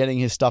not getting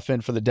his stuff in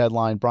for the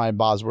deadline. Brian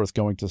Bosworth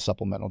going to the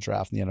supplemental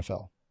draft in the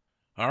NFL.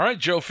 All right,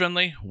 Joe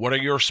Finley, what are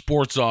your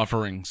sports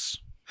offerings?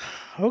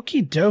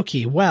 Okie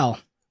dokie. Well,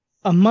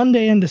 a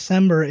Monday in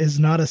December is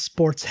not a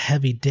sports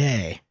heavy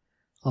day.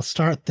 I'll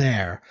start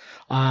there.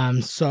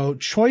 So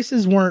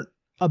choices weren't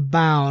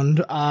abound.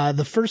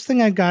 The first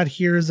thing I got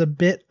here is a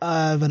bit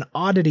of an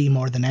oddity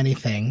more than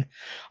anything.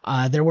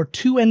 There were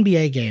 2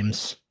 NBA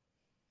games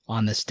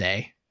on this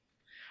day.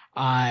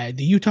 The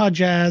Utah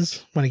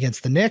Jazz went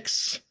against the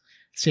Knicks.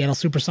 Seattle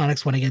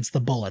Supersonics went against the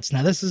Bullets.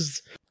 Now, this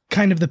is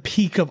kind of the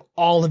peak of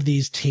all of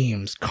these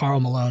teams. Karl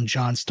Malone,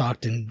 John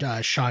Stockton,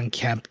 Sean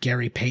Kemp,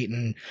 Gary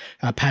Payton,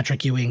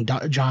 Patrick Ewing,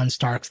 John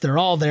Starks. They're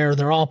all there.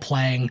 They're all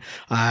playing.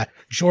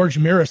 George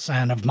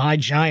Mirasan of My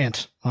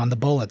Giant on the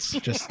Bullets,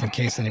 just in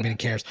case anybody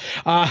cares.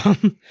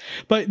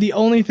 But the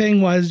only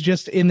thing was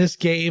just in this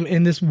game,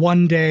 in this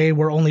one day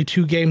where only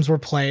 2 games were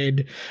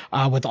played,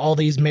 with all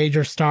these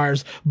major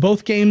stars,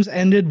 both games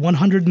ended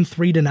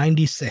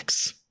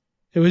 103-96.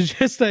 It was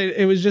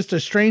just a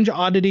strange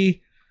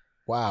oddity.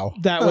 Wow.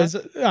 That was,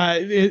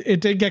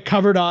 it did get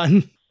covered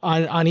on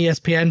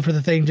ESPN for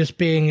the thing just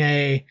being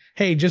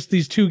just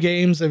these 2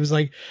 games. It was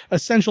like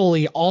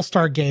essentially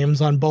all-star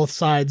games on both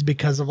sides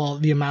because of all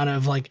the amount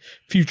of like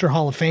future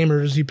Hall of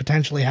Famers you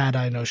potentially had.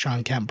 I know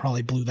Sean Kemp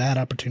probably blew that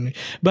opportunity,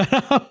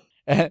 but,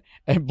 and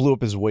blew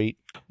up his weight.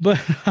 But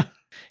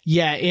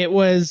yeah, it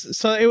was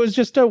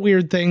just a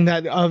weird thing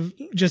that of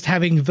just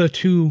having the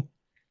 2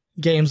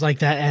 games like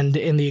that end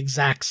in the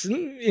exact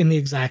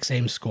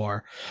same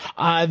score.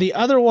 The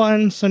other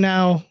one, so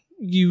now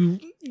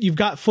you've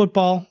got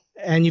football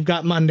and you've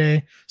got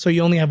Monday, so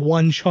you only have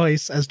one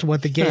choice as to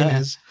what the game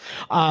is.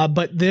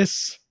 But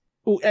this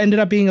ended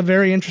up being a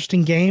very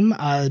interesting game.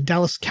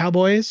 Dallas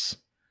Cowboys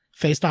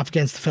faced off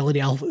against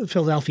the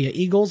Philadelphia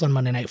Eagles on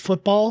Monday Night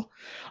Football.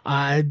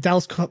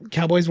 Dallas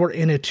Cowboys were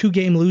in a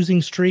 2-game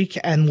losing streak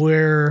and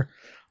were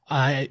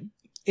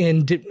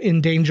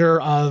in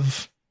danger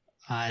of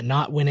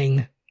not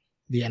winning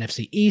the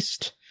NFC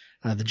East.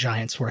 The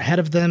Giants were ahead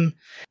of them.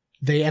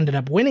 They ended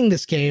up winning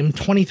this game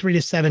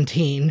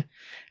 23-17.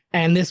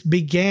 And this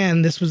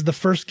was the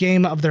first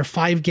game of their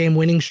 5-game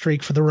winning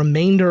streak for the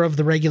remainder of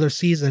the regular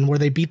season, where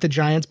they beat the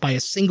Giants by a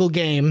single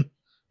game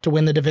to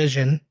win the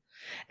division.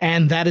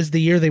 And that is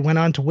the year they went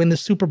on to win the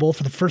Super Bowl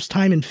for the first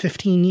time in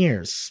 15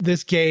 years.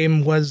 This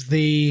game was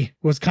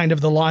kind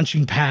of the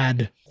launching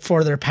pad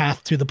for their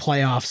path to the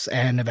playoffs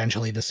and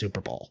eventually the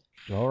Super Bowl.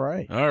 All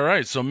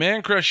right. So,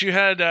 Man Crush, you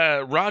had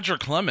Roger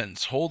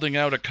Clemens holding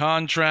out a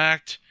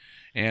contract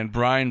and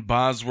Brian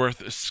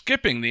Bosworth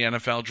skipping the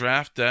NFL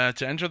draft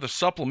to enter the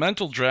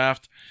supplemental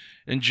draft.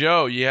 And,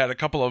 Joe, you had a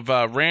couple of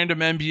random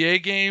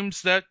NBA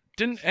games that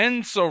didn't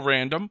end so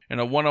random in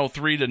a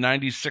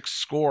 103-96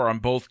 score on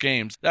both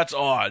games. That's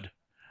odd.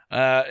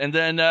 And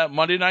then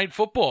Monday Night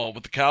Football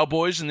with the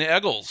Cowboys and the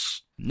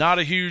Eagles. Not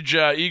a huge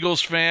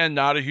Eagles fan,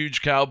 not a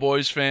huge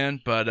Cowboys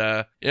fan,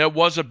 but it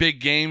was a big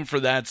game for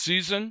that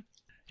season,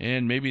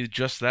 and maybe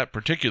just that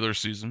particular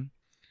season.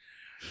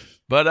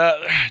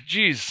 But,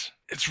 geez,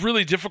 it's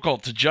really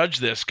difficult to judge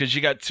this because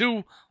you got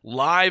two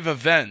live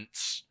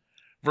events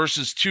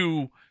versus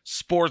two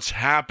sports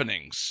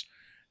happenings.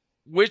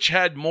 Which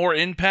had more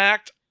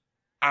impact?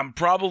 I'm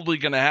probably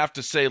going to have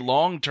to say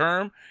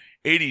long-term,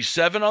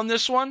 87 on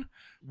this one.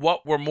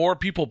 What were more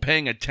people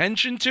paying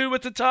attention to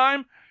at the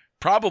time?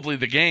 Probably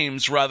the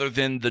games rather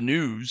than the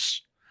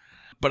news.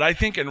 But I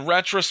think in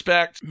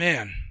retrospect,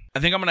 man, I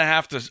think I'm going to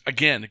have to,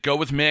 again, go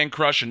with Man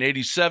Crush in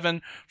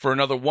 87 for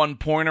another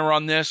one-pointer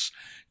on this,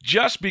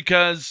 just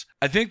because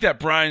I think that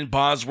Brian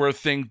Bosworth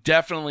thing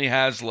definitely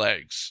has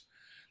legs.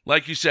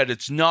 Like you said,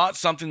 it's not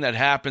something that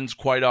happens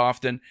quite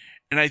often,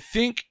 and I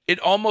think it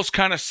almost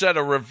kind of set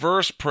a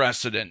reverse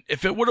precedent.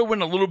 If it would have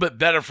went a little bit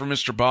better for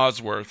Mr.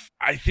 Bosworth,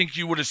 I think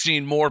you would have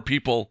seen more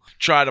people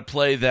try to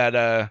play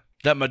that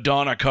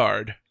Madonna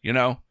card, you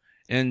know,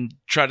 and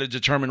try to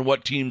determine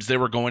what teams they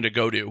were going to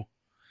go to.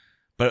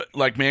 But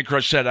like Man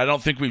Crush said, I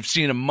don't think we've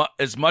seen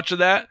as much of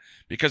that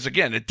because,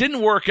 again, it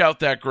didn't work out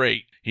that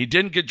great. He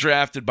didn't get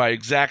drafted by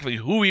exactly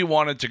who he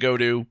wanted to go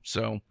to,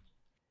 so.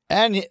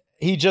 And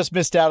he just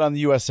missed out on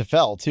the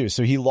USFL, too,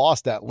 so he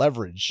lost that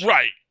leverage.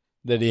 Right.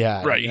 That he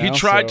had. Right. He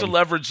tried to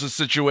leverage the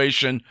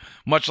situation,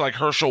 much like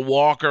Herschel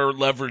Walker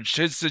leveraged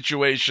his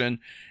situation,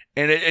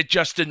 and it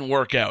just didn't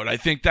work out. I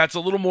think that's a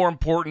little more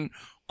important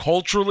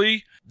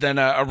culturally than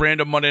a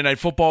random Monday Night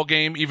Football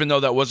game, even though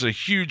that was a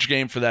huge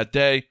game for that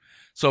day.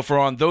 So for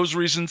on those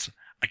reasons,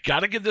 I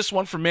got to give this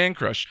one for Man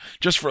Crush,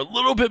 just for a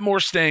little bit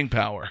more staying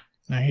power.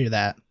 I hear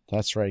that.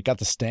 That's right. Got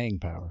the staying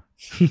power.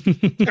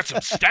 Got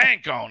some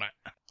stank on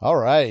it. All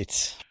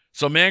right.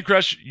 So Man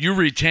Crush, you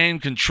retain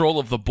control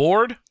of the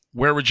board.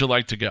 Where would you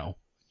like to go?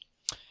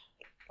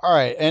 All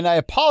right, and I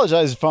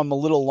apologize if I'm a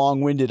little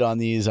long-winded on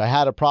these. I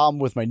had a problem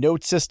with my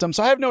note system,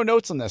 so I have no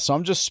notes on this. So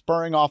I'm just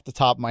spurring off the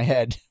top of my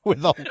head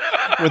with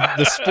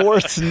the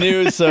sports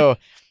news. So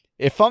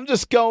if I'm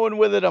just going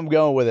with it, I'm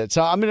going with it.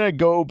 So I'm going to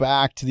go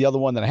back to the other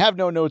one that I have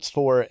no notes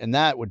for, and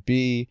that would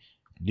be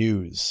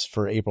news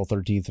for April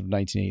 13th of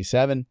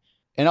 1987.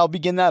 And I'll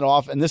begin that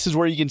off, and this is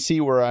where you can see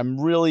where I'm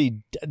really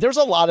 – there's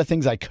a lot of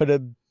things I could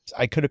have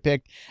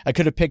picked. I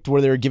could have picked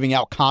where they were giving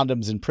out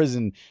condoms in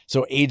prison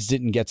so AIDS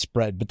didn't get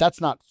spread, but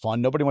that's not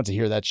fun. Nobody wants to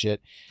hear that shit.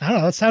 I don't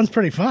know. That sounds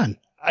pretty fun.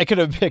 I could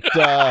have picked,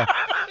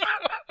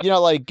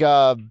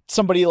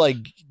 somebody like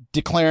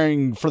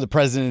declaring for the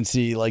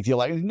presidency, like the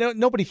election. No,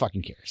 nobody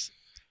fucking cares.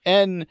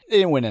 And they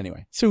didn't win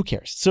anyway. So who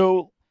cares?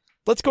 So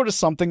let's go to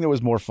something that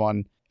was more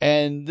fun.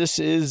 And this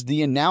is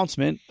the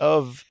announcement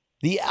of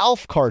the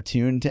Alf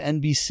cartoon to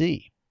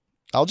NBC.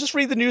 I'll just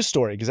read the news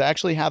story because I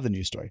actually have the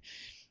news story.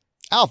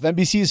 Alf,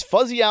 NBC's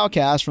fuzzy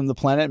outcast from the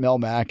planet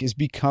Melmac, is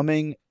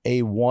becoming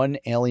a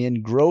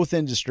one-alien growth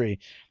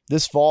industry.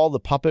 This fall, the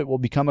puppet will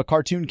become a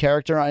cartoon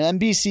character on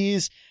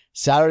NBC's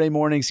Saturday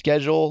morning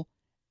schedule,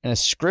 and a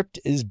script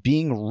is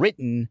being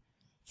written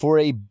for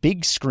a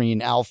big-screen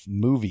Alf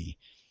movie.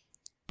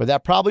 But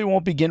that probably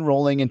won't begin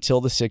rolling until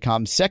the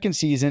sitcom's second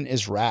season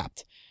is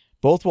wrapped.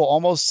 Both will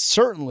almost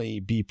certainly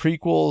be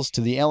prequels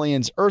to the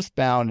aliens'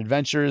 Earthbound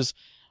adventures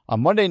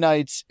on Monday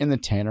nights in the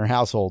Tanner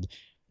household.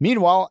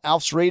 Meanwhile,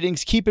 Alf's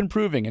ratings keep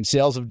improving and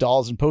sales of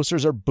dolls and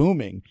posters are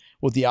booming,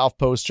 with the Alf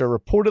poster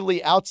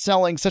reportedly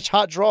outselling such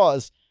hot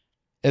draws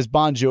as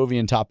Bon Jovi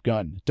and Top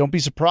Gun. Don't be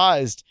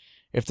surprised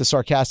if the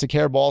sarcastic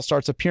hairball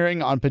starts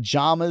appearing on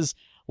pajamas,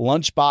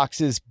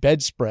 lunchboxes,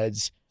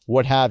 bedspreads,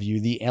 what have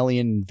you. The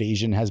alien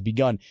invasion has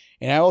begun.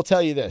 And I will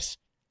tell you this.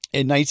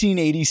 In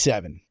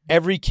 1987,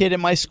 every kid in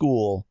my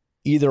school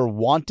either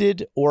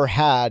wanted or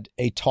had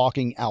a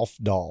talking Alf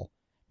doll,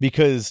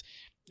 because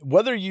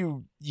whether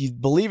you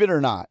believe it or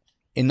not,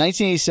 in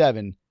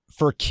 1987,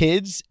 for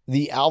kids,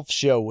 the Alf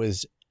show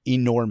was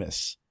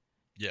enormous.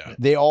 Yeah.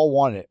 They all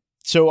wanted it.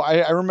 So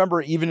I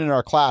remember even in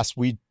our class,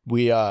 we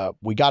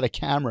got a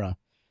camera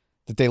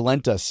that they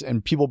lent us,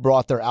 and people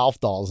brought their Alf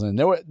dolls in.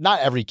 Not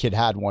every kid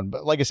had one,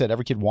 but like I said,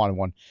 every kid wanted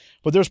one.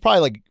 But there was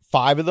probably like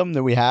 5 of them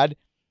that we had,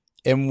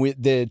 and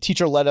the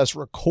teacher let us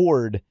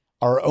record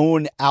our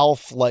own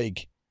Alf,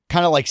 like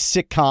kind of like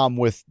sitcom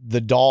with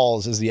the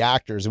dolls as the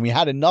actors, and we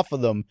had enough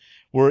of them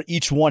where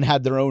each one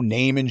had their own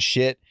name and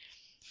shit.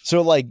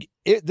 So like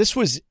this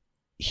was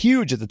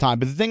huge at the time.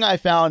 But the thing I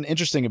found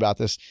interesting about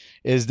this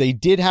is they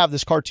did have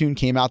this cartoon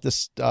came out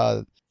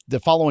the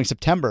following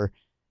September,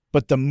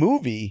 but the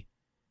movie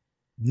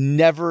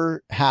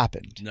never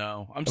happened.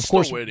 No, I'm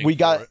still waiting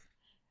for it.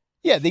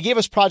 Yeah, they gave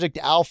us Project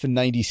Alf in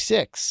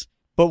 96,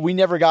 but we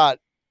never got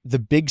the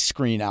big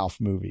screen Alf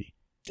movie.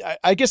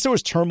 I guess there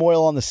was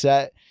turmoil on the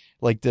set.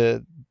 Like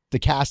the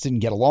cast didn't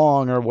get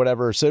along or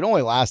whatever. So it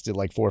only lasted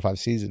like 4 or 5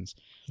 seasons.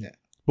 Yeah.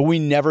 But we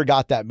never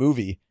got that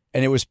movie,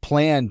 and it was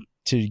planned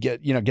to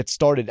get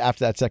started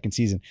after that second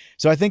season.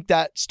 So I think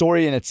that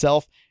story in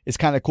itself is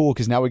kind of cool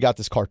because now we got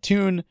this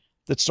cartoon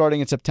that's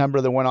starting in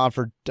September that went on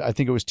for, I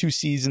think it was 2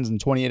 seasons and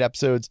 28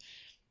 episodes.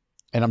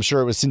 And I'm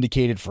sure it was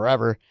syndicated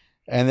forever.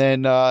 And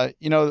then,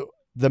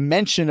 the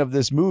mention of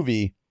this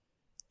movie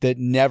that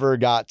never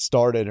got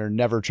started or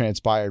never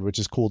transpired, which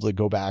is cool to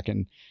go back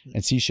and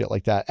see shit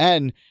like that.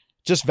 And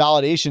just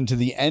validation to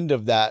the end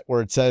of that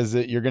where it says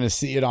that you're going to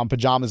see it on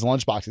pajamas,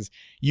 lunchboxes.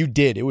 You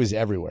did. It was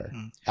everywhere.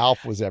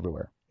 Alf was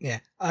everywhere. Yeah.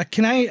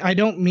 I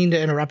don't mean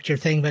to interrupt your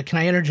thing, but can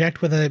I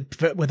interject with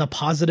a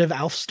positive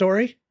Alf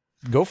story?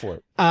 Go for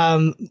it.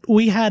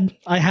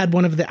 I had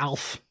one of the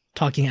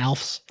talking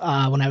Alfs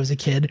when I was a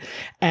kid,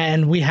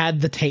 and we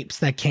had the tapes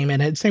that came in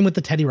it. Same with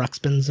the Teddy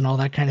Ruxpins and all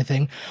that kind of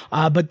thing.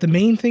 But the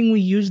main thing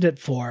we used it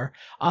for,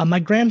 my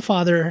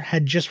grandfather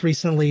had just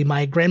recently,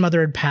 my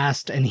grandmother had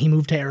passed and he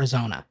moved to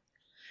Arizona.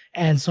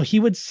 And so he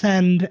would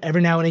send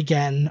every now and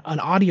again an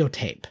audio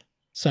tape.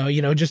 So,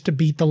 just to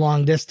beat the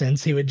long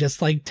distance, he would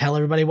just like tell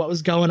everybody what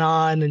was going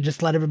on and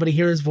just let everybody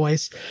hear his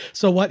voice.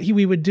 So what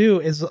we would do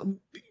is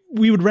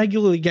we would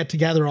regularly get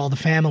together, all the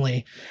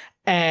family.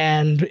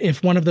 And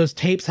if one of those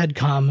tapes had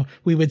come,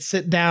 we would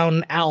sit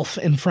down Alf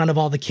in front of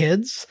all the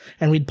kids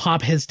and we'd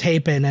pop his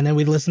tape in and then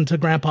we'd listen to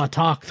Grandpa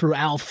talk through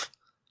Alf.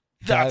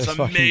 That's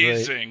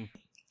amazing.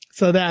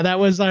 So that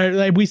was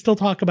we still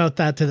talk about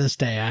that to this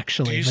day,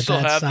 actually. Do you still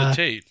have the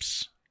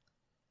tapes?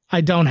 I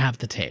don't have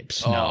the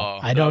tapes. No,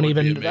 I don't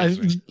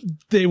even.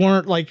 They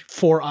weren't like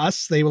for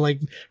us. They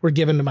were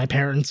given to my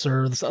parents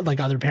or like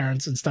other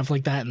parents and stuff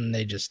like that. And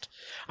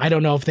I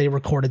don't know if they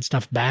recorded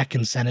stuff back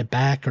and sent it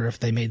back or if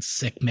they made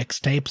sick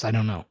mixtapes. I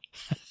don't know.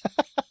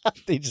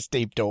 They just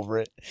taped over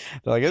it.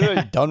 They're like, are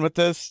they done with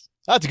this?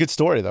 That's a good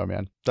story though,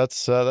 man.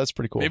 That's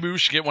pretty cool. Maybe we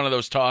should get one of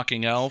those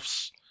talking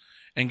elves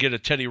and get a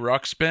Teddy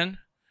Ruxpin.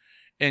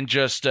 And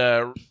just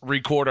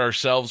record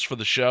ourselves for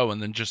the show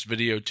and then just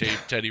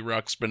videotape Teddy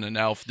Ruxpin and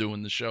Alf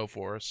doing the show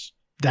for us.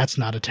 That's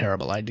not a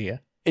terrible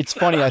idea. It's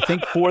funny. I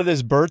think for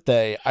this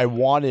birthday, I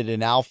wanted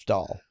an Alf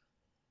doll.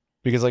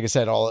 Because like I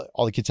said, all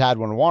the kids had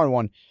one and wanted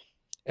one.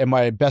 And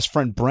my best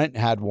friend Brent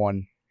had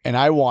one. And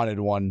I wanted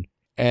one.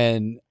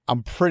 And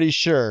I'm pretty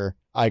sure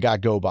I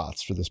got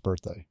GoBots for this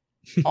birthday.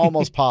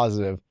 Almost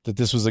positive that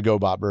this was a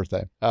GoBot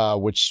birthday.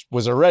 Which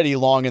was already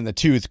long in the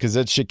tooth because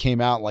that shit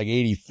came out in like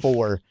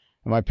 84.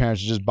 And my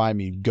parents would just buy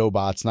me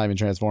GoBots, not even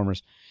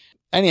Transformers.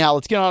 Anyhow,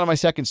 let's get on to my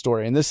second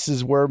story. And this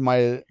is where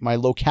my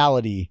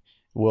locality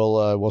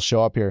will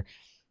show up here.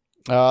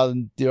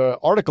 The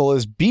article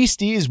is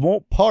Beasties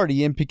Won't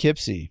Party in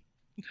Poughkeepsie.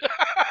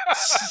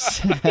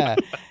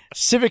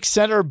 Civic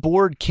Center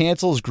Board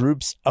cancels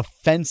group's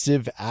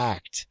offensive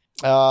act.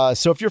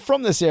 So if you're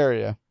from this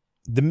area,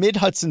 the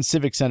Mid-Hudson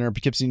Civic Center in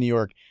Poughkeepsie, New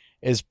York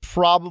is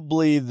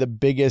probably the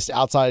biggest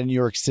outside of New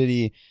York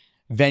City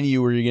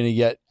venue where you're going to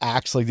get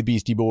acts like the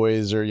Beastie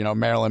Boys or,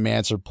 Marilyn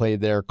Manson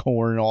played there,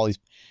 Korn, all these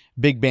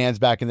big bands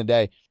back in the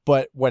day.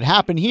 But what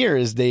happened here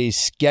is they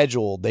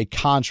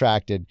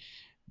contracted.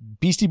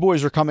 Beastie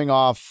Boys were coming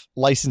off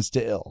Licensed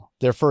to Ill.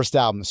 Their first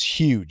album is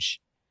huge.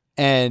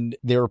 And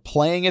they were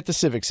playing at the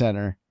Civic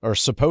Center, or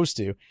supposed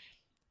to.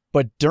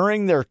 But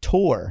during their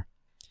tour,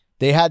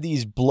 they had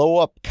these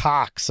blow-up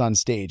cocks on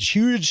stage,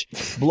 huge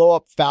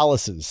blow-up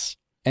phalluses.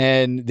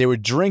 And they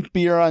would drink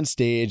beer on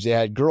stage. They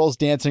had girls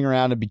dancing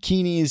around in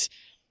bikinis.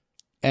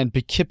 And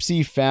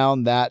Poughkeepsie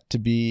found that to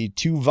be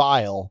too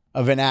vile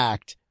of an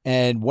act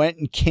and went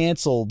and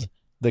canceled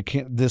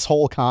this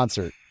whole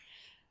concert.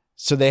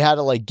 So they had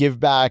to give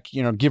back,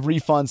 give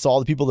refunds to all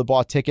the people that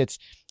bought tickets.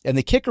 And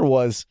the kicker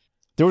was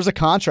there was a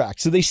contract.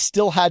 So they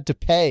still had to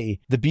pay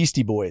the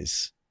Beastie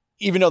Boys,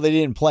 even though they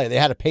didn't play. They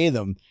had to pay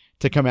them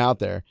to come out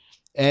there.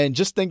 And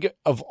just think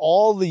of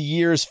all the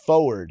years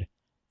forward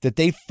that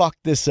they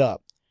fucked this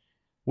up.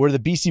 Where the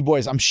Beastie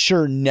Boys, I'm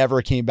sure,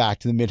 never came back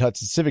to the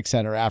Mid-Hudson Civic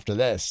Center after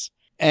this.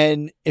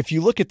 And if you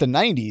look at the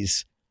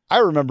 90s, I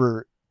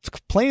remember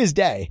plain as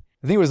day,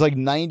 I think it was like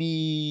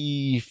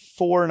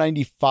 94,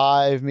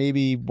 95,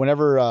 maybe,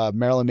 whenever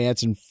Marilyn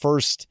Manson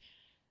first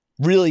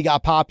really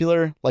got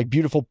popular, like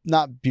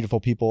not Beautiful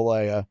People,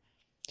 like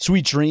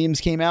Sweet Dreams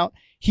came out.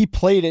 He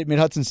played at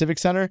Mid-Hudson Civic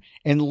Center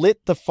and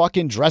lit the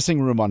fucking dressing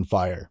room on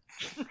fire.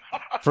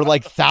 For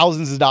like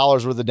thousands of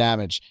dollars worth of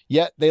damage.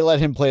 Yet they let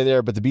him play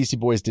there, but the Beastie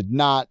Boys did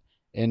not.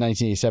 In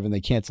 1987, they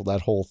canceled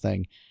that whole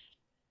thing.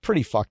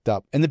 Pretty fucked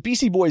up. And the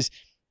Beastie Boys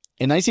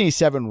in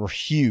 1987 were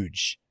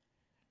huge.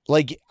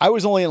 Like, I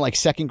was only in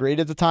second grade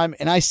at the time,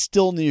 and I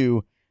still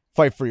knew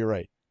Fight for Your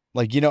Right.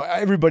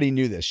 Everybody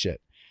knew this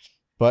shit.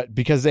 But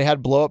because they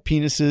had blow up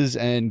penises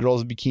and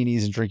girls in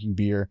bikinis and drinking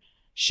beer,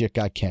 shit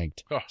got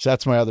kanked. Oh. So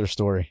that's my other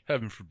story.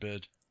 Heaven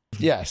forbid.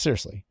 Yeah,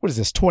 seriously. What is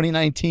this,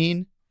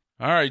 2019?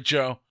 All right,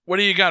 Joe. What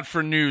do you got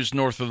for news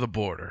north of the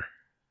border?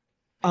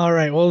 All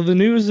right. Well, the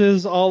news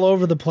is all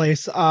over the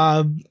place.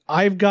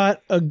 I've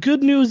got a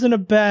good news and a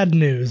bad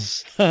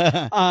news.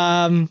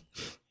 Man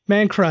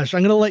Crush,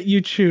 I'm going to let you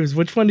choose.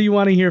 Which one do you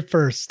want to hear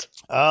first?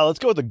 Let's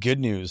go with the good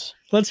news.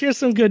 Let's hear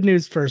some good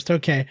news first.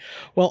 Okay.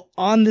 Well,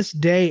 on this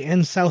day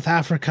in South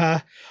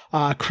Africa,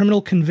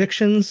 criminal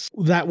convictions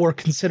that were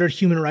considered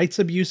human rights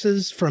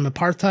abuses from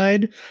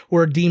apartheid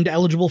were deemed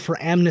eligible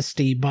for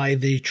amnesty by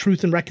the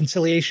Truth and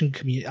Reconciliation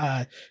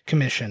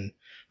Commission,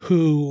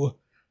 who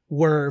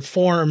were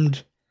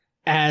formed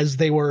as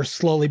they were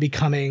slowly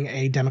becoming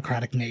a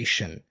democratic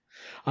nation.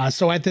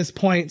 So at this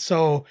point,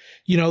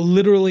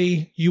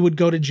 literally you would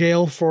go to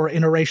jail for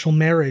interracial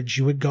marriage.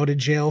 You would go to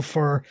jail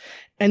for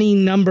any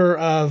number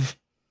of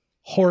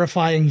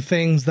horrifying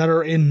things that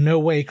are in no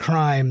way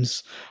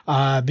crimes,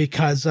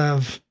 because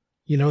of,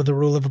 the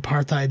rule of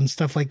apartheid and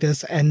stuff like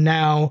this. And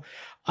now,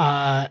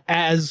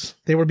 as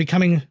they were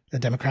becoming a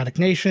democratic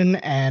nation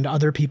and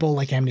other people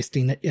like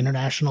Amnesty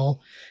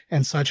International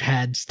and such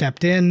had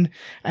stepped in,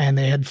 and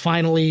they had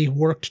finally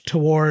worked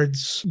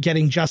towards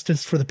getting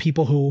justice for the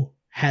people who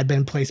had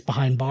been placed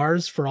behind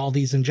bars for all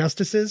these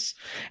injustices.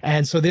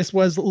 And so this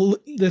was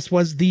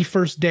the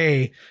first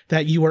day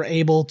that you were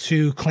able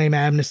to claim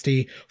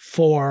amnesty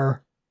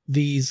for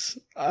these,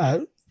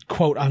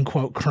 quote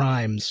unquote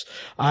crimes.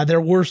 There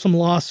were some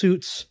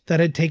lawsuits that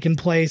had taken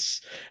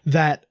place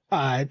that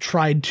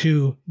tried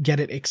to get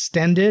it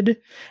extended,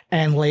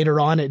 and later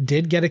on it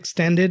did get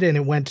extended and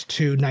it went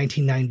to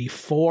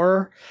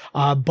 1994.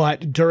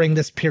 But during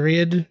this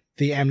period,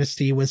 the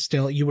amnesty you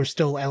were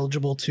still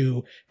eligible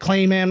to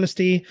claim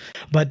amnesty,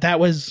 but that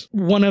was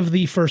one of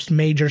the first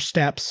major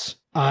steps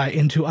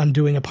into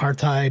undoing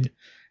apartheid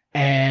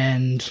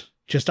and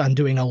just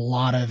undoing a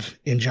lot of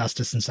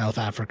injustice in South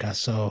Africa.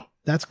 So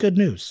that's good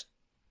news.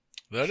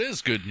 That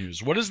is good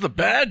news. What is the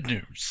bad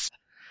news?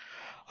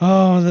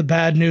 Oh, the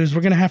bad news.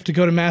 We're going to have to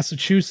go to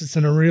Massachusetts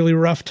in a really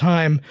rough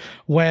time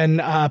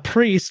when a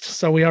priest,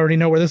 so we already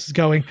know where this is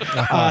going,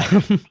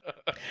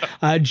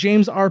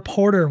 James R.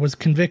 Porter was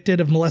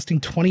convicted of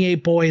molesting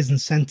 28 boys and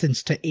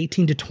sentenced to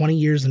 18 to 20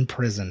 years in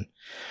prison.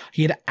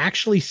 He had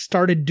actually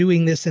started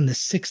doing this in the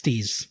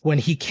 60s when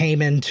he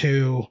came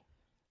into...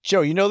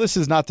 Joe, this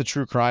is not the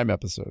true crime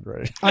episode,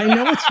 right? I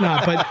know it's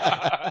not, but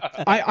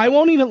I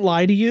won't even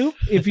lie to you.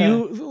 If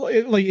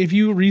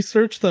you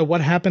research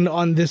what happened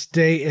on this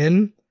day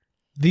in,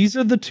 these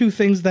are the two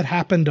things that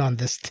happened on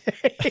this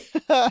day.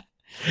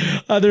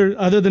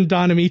 other than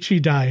Don Amici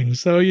dying.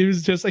 So he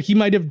was just he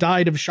might have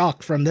died of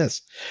shock from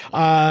this.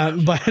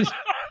 But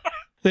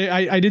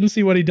I didn't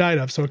see what he died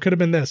of, so it could have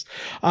been this.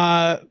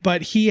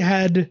 But he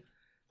had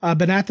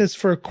been at this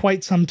for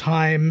quite some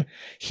time.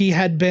 He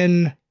had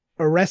been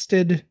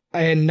arrested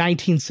in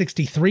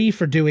 1963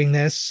 for doing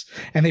this,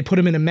 and they put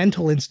him in a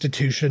mental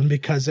institution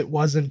because it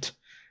wasn't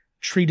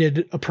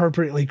treated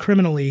appropriately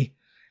criminally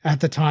at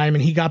the time.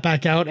 And he got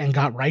back out and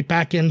got right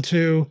back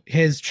into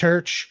his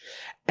church.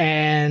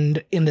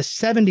 And in the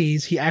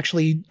 70s, he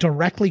actually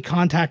directly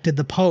contacted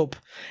the Pope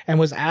and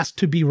was asked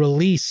to be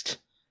released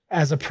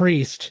as a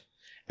priest.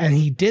 And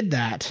he did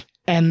that.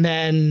 And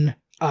then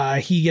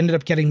he ended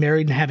up getting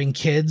married and having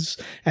kids.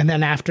 And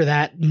then after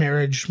that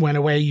marriage went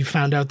away, you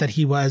found out that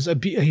he was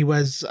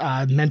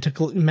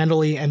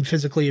mentally and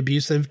physically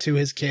abusive to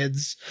his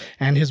kids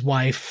and his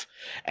wife.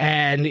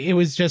 And it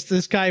was just,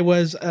 this guy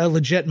was a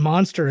legit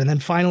monster. And then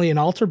finally an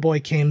altar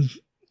boy came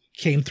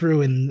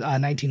through in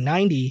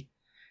 1990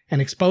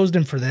 and exposed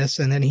him for this.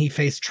 And then he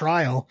faced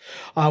trial.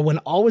 When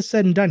all was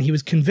said and done, he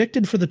was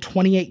convicted for the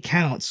 28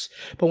 counts.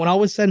 But when all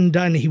was said and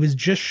done, he was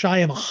just shy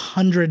of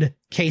 100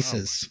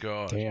 cases. Oh my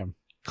God. Damn.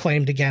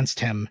 Claimed against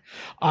him.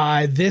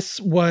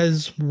 This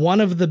was one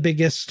of the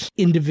biggest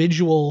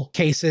individual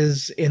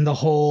cases in the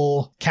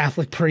whole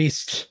Catholic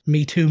priest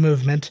Me Too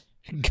movement.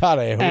 God,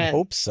 I would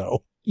hope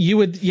so. You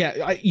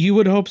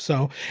would hope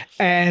so.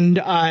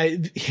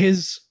 And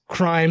his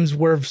crimes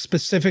were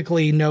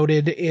specifically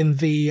noted in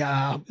the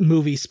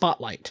movie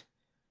Spotlight.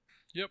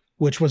 Yep.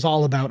 Which was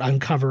all about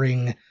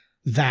uncovering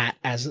that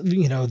as,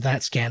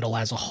 that scandal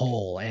as a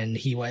whole. And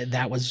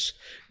that was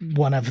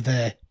one of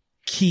the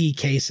key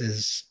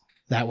cases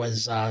that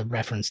was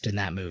referenced in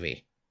that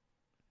movie.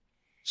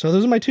 So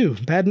those are my two.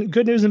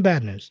 Good news and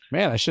bad news.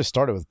 Man, I should have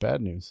started with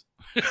bad news.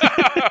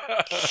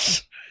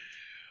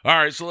 All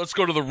right, so let's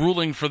go to the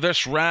ruling for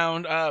this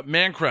round.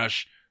 Man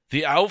Crush,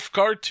 the Alf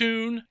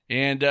cartoon,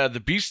 and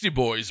the Beastie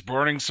Boys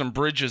burning some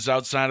bridges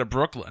outside of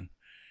Brooklyn.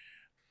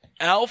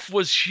 Alf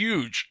was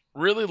huge.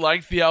 Really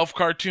liked the Alf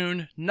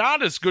cartoon.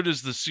 Not as good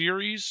as the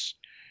series.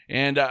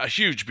 And a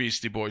huge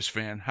Beastie Boys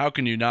fan. How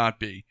can you not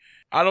be?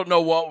 I don't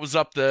know what was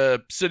up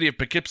the city of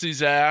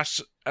Poughkeepsie's ass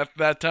at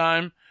that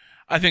time.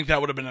 I think that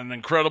would have been an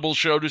incredible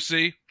show to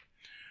see.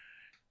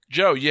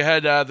 Joe, you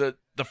had the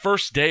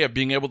first day of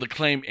being able to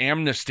claim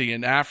amnesty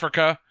in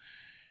Africa.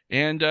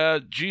 And,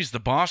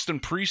 the Boston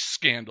Priest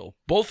scandal.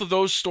 Both of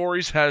those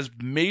stories has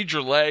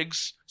major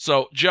legs.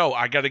 So, Joe,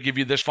 I got to give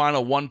you this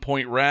final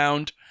 1-point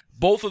round.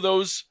 Both of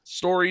those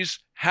stories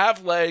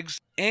have legs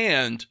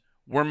and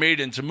were made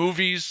into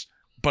movies.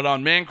 But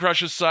on Man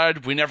Crush's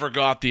side, we never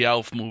got the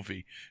Alf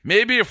movie.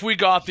 Maybe if we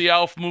got the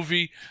Alf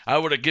movie, I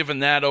would have given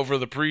that over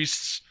the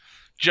Priests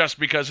just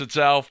because it's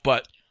Alf.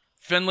 But,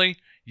 Finley,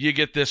 you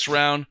get this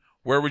round.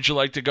 Where would you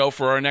like to go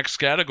for our next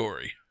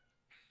category?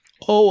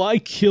 Oh, I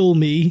Kill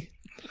Me.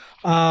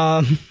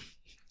 That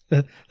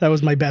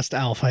was my best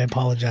Alf. I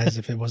apologize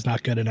if it was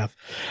not good enough.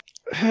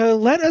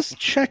 Let us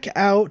check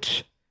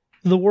out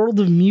the world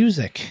of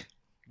music.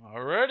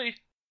 Alrighty.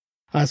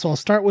 So I'll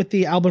start with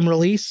the album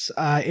release.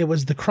 It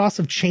was The Cross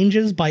of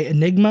Changes by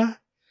Enigma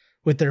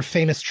with their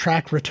famous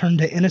track Return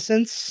to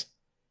Innocence.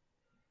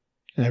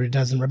 And everybody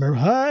doesn't remember.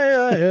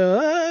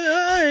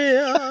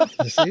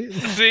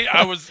 See,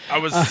 I was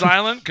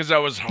silent because I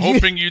was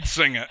hoping you'd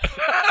sing it.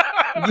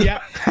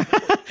 Yeah.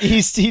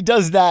 He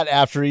does that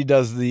after he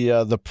does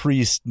the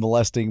priest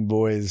molesting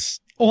boys.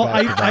 Well,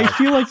 I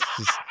feel like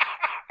Just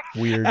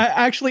weird.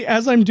 actually,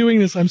 as I'm doing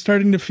this, I'm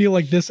starting to feel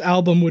like this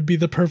album would be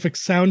the perfect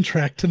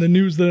soundtrack to the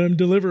news that I'm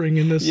delivering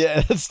in this.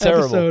 Yeah, that's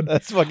terrible. Episode.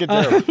 That's fucking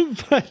terrible.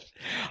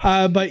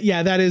 But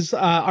yeah, that is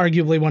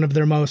arguably one of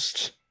their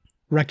most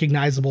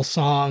recognizable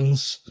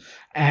songs,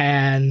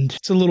 and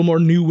it's a little more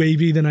new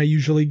wavy than I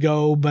usually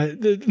go, but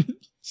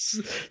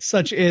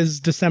such is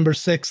December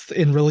 6th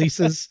in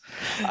releases.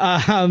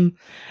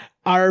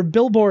 Our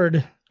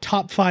Billboard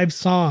top 5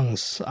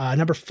 songs.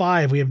 Number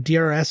 5, we have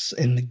DRS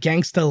and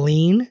Gangsta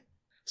Lean.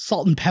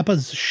 Salt and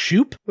Peppa's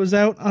Shoop was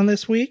out on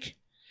this week.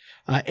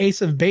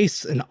 Ace of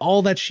Base and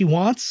All That She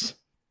Wants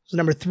was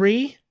number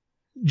 3.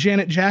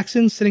 Janet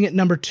Jackson sitting at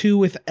number 2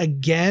 with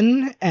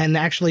Again, and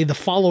actually the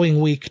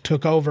following week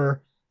took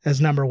over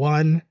as number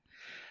 1.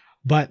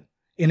 But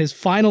in his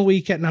final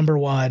week at number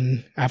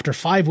 1, after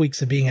 5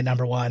 weeks of being at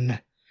number 1,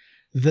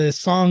 the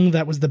song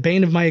that was the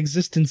bane of my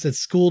existence at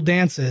school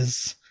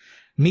dances,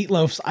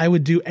 Meatloaf's I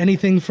Would Do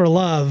Anything for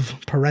Love,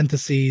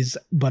 parentheses,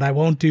 but I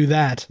won't do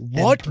that.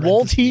 What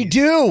won't he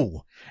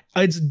do?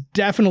 It's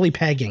definitely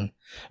pegging,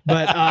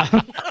 but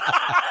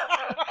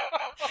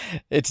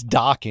It's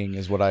docking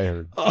is what I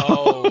heard.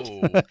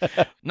 Oh.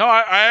 No,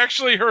 I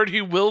actually heard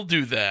he will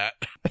do that.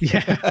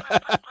 yeah.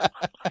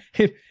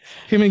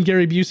 Him and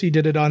Gary Busey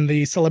did it on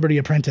the Celebrity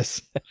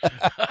Apprentice.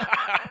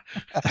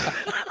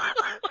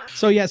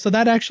 So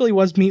that actually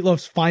was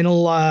Meatloaf's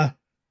final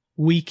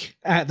week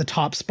at the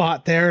top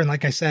spot there. And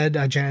like I said,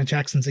 Janet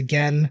Jackson's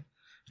Again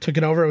took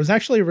it over. It was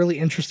actually a really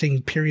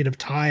interesting period of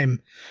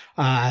time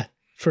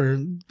for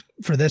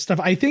this stuff.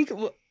 I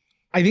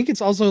think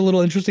it's also a little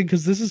interesting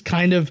because this is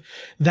kind of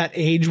that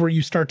age where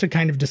you start to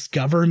kind of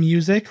discover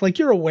music. Like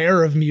you're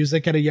aware of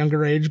music at a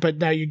younger age, but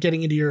now you're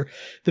getting into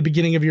the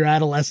beginning of your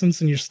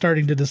adolescence and you're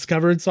starting to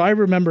discover it. So I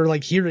remember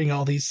like hearing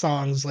all these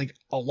songs like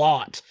a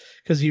lot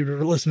because you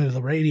were listening to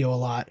the radio a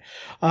lot.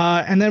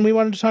 And then we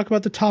wanted to talk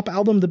about the top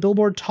album. The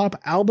Billboard top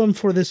album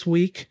for this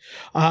week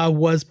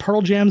was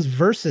Pearl Jam's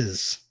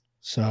Versus.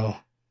 So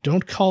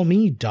Don't Call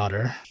Me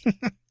Daughter.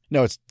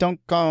 No, it's Don't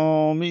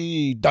Call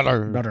Me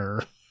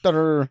Daughter.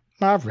 Daughter.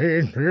 My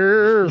friend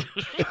here.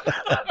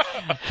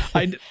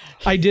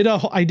 I did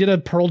a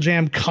Pearl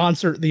Jam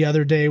concert the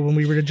other day when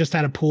we were just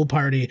at a pool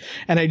party,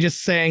 and I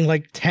just sang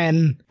like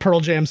 10 Pearl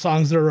Jam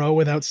songs in a row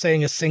without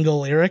saying a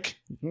single lyric.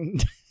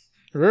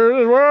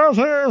 I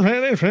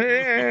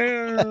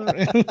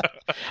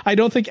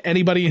don't think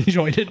anybody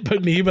enjoyed it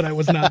but me, but I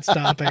was not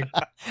stopping.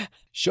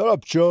 Shut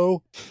up,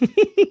 Joe.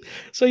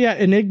 So yeah,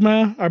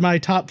 Enigma are my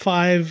top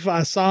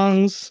 5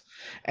 songs.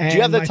 And do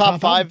you have the my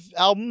top 5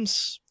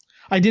 albums?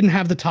 I didn't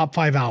have the top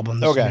 5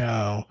 albums. Okay.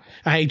 No.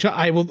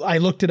 I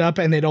looked it up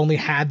and it only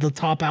had the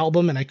top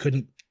album and I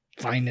couldn't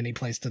find any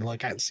place to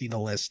look at and see the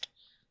list.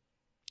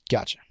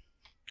 Gotcha.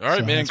 All right,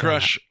 So Man that's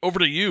Crush, over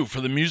to you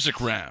for the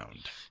music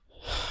round.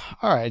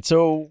 All right.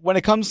 So when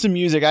it comes to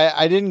music,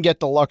 I didn't get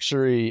the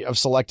luxury of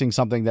selecting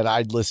something that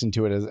I'd listen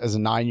to it as a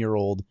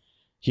 9-year-old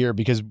here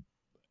because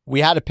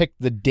we had to pick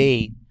the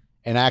date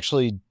and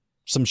actually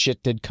some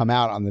shit did come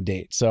out on the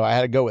date. So I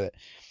had to go with it.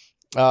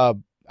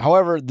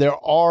 However, there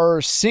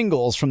are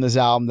singles from this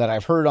album that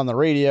I've heard on the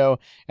radio,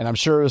 and I'm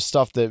sure it was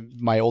stuff that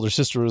my older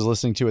sister was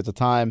listening to at the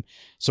time.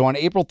 So on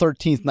April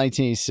 13th,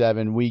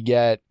 1987, we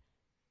get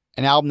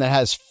an album that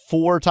has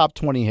 4 top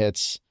 20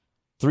 hits,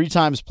 3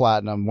 times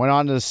platinum, went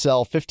on to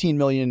sell 15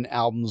 million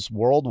albums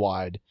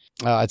worldwide.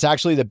 It's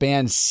actually the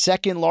band's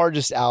 2nd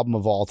largest album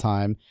of all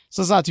time,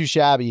 so it's not too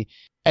shabby.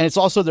 And it's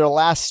also their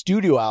last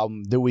studio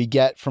album that we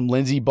get from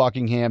Lindsey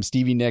Buckingham,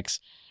 Stevie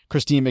Nicks,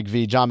 Christine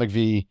McVie, John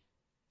McVie,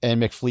 and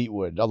Mick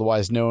Fleetwood,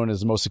 otherwise known as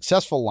the most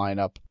successful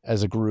lineup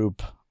as a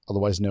group,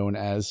 otherwise known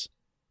as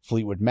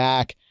Fleetwood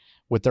Mac,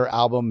 with their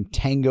album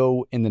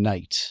Tango in the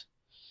Night.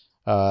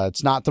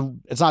 It's not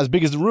as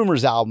big as the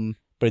Rumors album,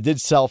 but it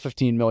did sell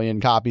 15 million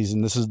copies,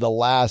 and this is the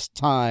last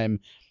time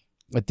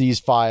that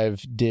these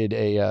 5 did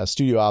a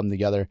studio album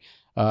together.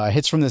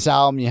 Hits from this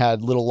album, you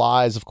had Little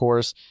Lies, of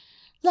course.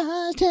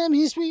 Lies, tell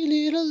me sweet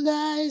little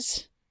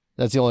lies.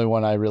 That's the only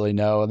one I really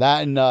know.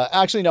 That and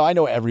actually, no, I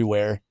know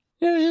Everywhere.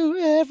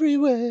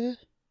 Everywhere.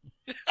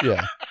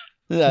 Yeah.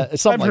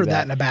 Something I've heard like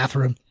that in a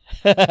bathroom.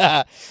 All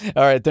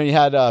right. Then you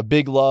had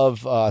Big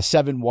Love,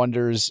 7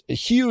 Wonders, a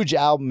huge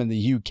album in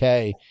the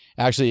UK.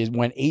 Actually, it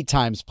went 8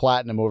 times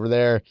platinum over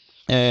there.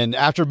 And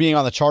after being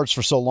on the charts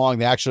for so long,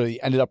 they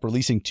actually ended up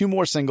releasing 2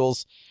 more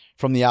singles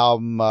from the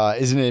album,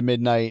 Isn't It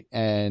Midnight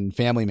and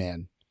Family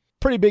Man.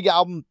 Pretty big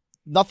album.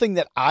 nothing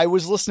that I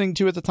was listening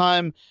to at the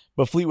time,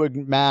 but Fleetwood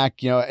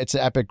Mac, it's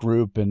an epic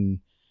group. And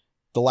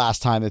the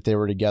last time that they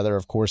were together,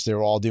 of course, they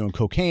were all doing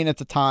cocaine at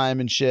the time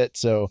and shit.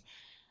 So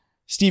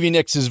Stevie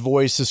Nicks'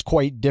 voice is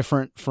quite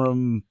different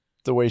from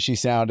the way she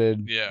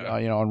sounded,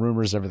 on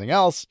Rumors and everything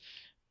else.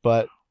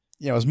 But,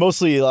 it was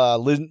mostly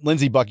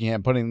Lindsey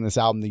Buckingham putting this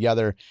album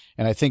together.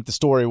 And I think the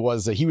story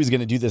was that he was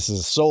going to do this as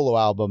a solo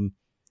album.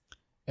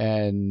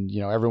 And,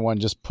 everyone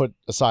just put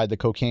aside the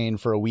cocaine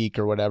for a week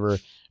or whatever,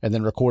 and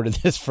then recorded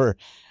this for,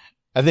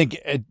 I think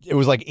it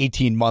was like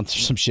 18 months or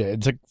some shit.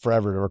 It took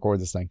forever to record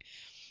this thing.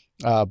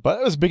 But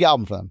it was a big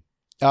album for them.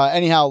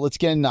 Anyhow, let's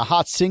get into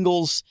hot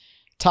singles.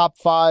 Top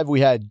 5, we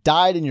had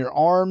Died in Your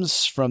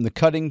Arms from the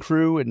Cutting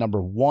Crew at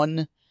number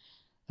 1.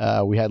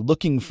 We had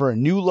Looking for a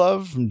New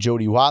Love from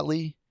Jody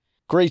Watley.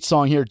 Great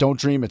song here, Don't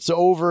Dream It's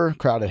Over,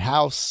 Crowded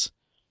House.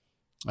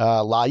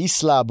 La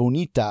Isla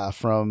Bonita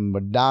from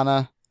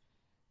Madonna.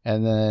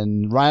 And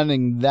then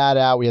rounding that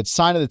out, we had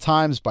Sign of the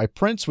Times by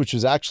Prince, which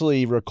was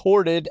actually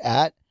recorded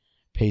at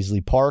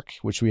Paisley Park,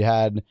 which we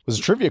had, was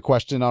a trivia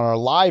question on our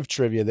live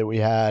trivia that we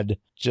had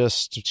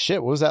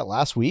what was that,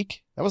 last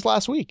week? That was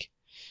last week.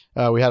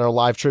 We had our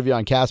live trivia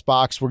on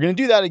CastBox. We're going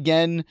to do that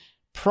again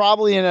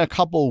probably in a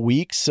couple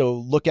weeks, so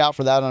look out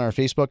for that on our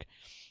Facebook.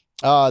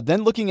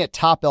 Then looking at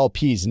top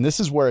LPs, and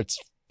this is where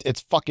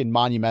it's fucking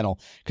monumental,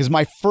 because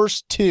my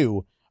first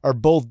 2 are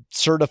both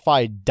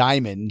certified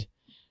diamond.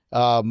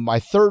 My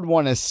third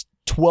one is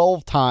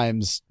 12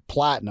 times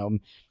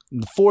platinum,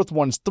 and the fourth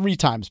one's 3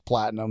 times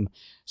platinum.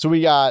 So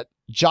we got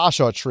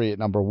Joshua Tree at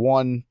number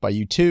 1 by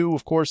U2,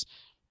 of course.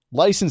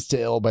 License to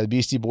Ill by the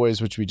Beastie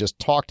Boys, which we just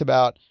talked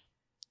about.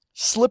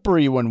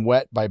 Slippery When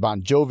Wet by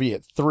Bon Jovi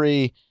at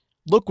 3.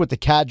 Look What the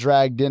Cat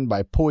Dragged In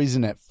by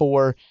Poison at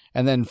 4.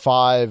 And then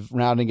 5,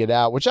 rounding it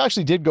out, which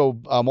actually did go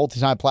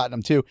multi-time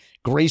platinum too,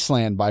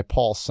 Graceland by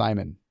Paul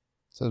Simon.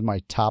 So that's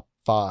my top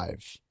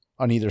 5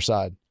 on either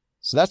side.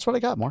 So that's what I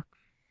got, Mark.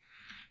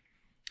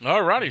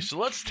 All righty, so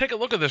let's take a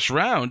look at this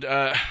round.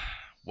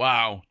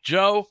 Wow.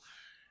 Joe,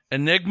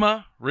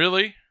 Enigma,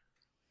 really?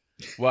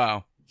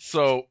 Wow.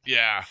 So,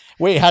 yeah.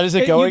 Wait, how does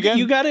it go again?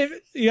 You got it.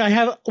 I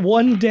have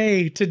one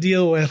day to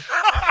deal with.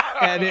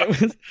 and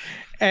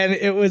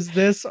it was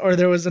this, or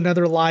there was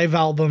another live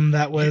album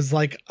that was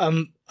like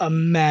a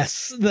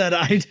mess that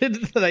I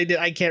did.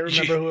 I can't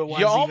remember who it was.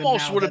 You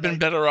almost would have been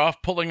better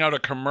off pulling out a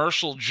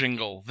commercial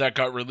jingle that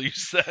got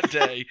released that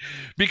day,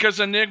 because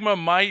Enigma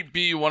might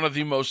be one of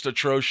the most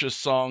atrocious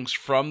songs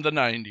from the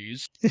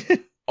 90s.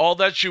 All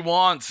That She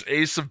Wants,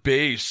 Ace of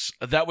Base.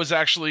 That was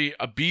actually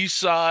a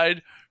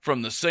B-side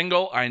from the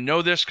single. I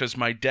know this because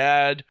my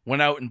dad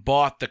went out and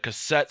bought the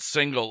cassette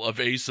single of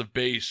Ace of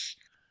Base.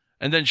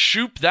 And then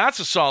Shoop, that's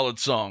a solid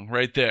song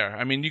right there.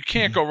 I mean, you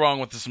can't go wrong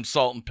with some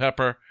Salt and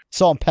Pepper.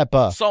 Salt and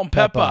Pepper. Salt and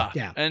Pepper.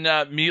 Yeah. And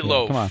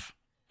Meatloaf. Yeah,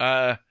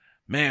 come on.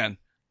 Man,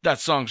 that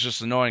song's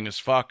just annoying as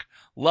fuck.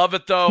 Love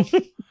it, though.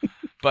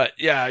 But,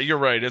 yeah, you're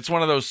right. It's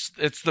one of those,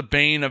 it's the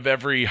bane of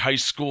every high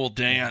school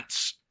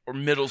dance or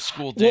middle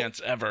school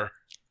dance ever.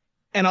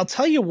 And I'll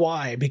tell you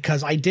why,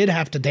 because I did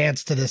have to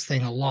dance to this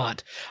thing a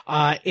lot.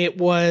 It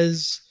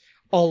was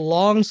a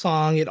long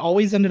song. It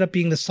always ended up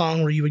being the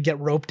song where you would get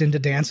roped into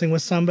dancing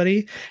with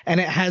somebody. And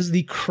it has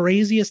the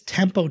craziest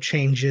tempo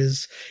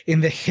changes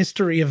in the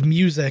history of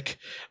music,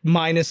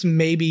 minus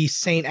maybe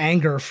Saint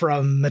Anger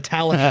from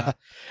Metallica.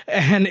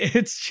 And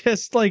it's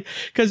just like,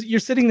 because you're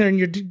sitting there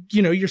and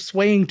you're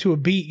swaying to a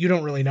beat. You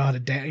don't really know how to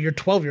dance. You're a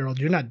 12-year-old.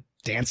 You're not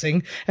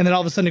dancing, and then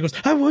all of a sudden it goes,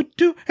 I would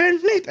do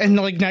anything, and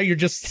like now you're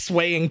just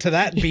swaying to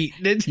that beat.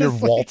 You're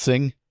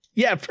waltzing.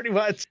 Yeah, pretty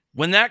much.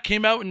 When that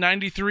came out in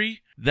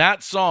 93,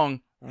 that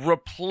song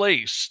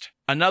replaced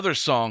another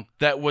song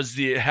that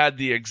had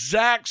the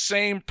exact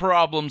same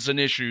problems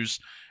and issues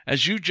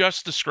as you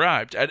just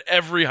described at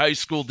every high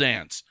school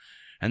dance.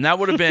 And that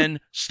would have been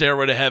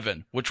Stairway to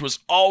Heaven, which was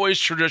always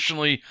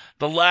traditionally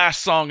the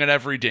last song at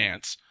every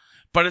dance.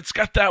 But it's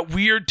got that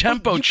weird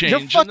tempo change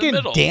in the middle.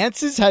 Your fucking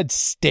dances had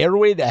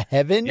Stairway to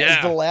Heaven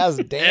as the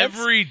last dance?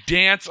 Every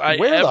dance I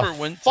ever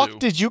went to. Where the fuck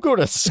did you go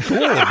to school,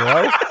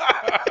 bro?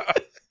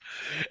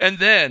 And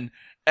then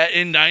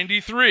in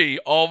 93,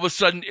 all of a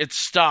sudden it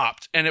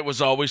stopped, and it was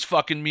always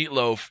fucking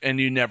Meatloaf, and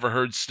you never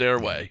heard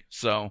Stairway.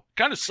 So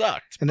kind of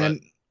sucked. And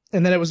then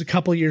it was a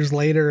couple years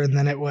later, and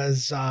then it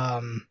was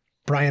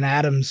Bryan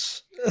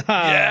Adams.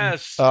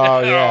 Yes. Oh,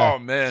 yeah. Oh,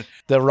 man.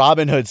 The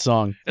Robin Hood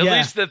song. At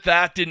least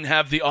that didn't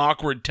have the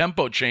awkward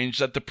tempo change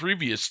that the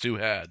previous 2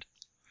 had.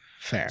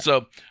 Fair.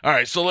 So, all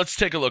right, so let's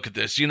take a look at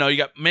this. You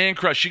got Man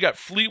Crush, you got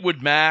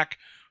Fleetwood Mac,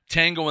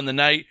 Tango in the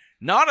Night.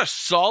 Not a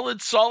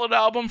solid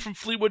album from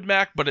Fleetwood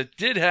Mac, but it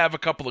did have a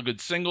couple of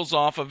good singles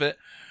off of it,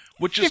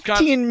 which is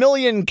 15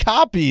 million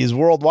copies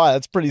worldwide.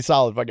 That's a pretty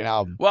solid fucking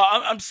album. Well,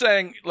 I'm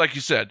saying, like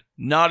you said,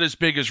 not as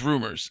big as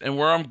Rumors. And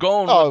where I'm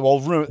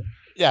going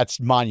yeah, it's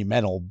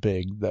monumental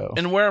big, though.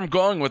 And where I'm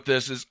going with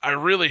this is I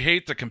really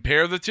hate to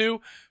compare the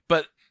two,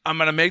 but I'm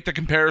going to make the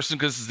comparison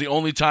because it's the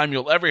only time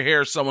you'll ever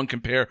hear someone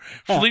compare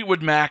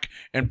Fleetwood Mac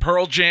and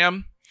Pearl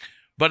Jam.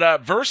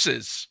 But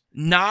Versus,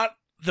 not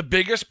the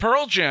biggest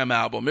Pearl Jam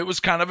album. It was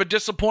kind of a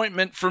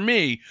disappointment for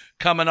me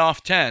coming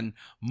off 10,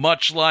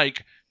 much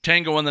like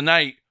Tango in the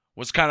Night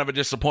was kind of a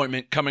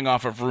disappointment coming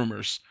off of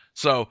Rumors.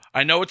 So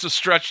I know it's a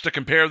stretch to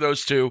compare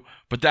those two,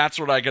 but that's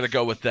what I got to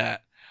go with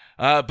that.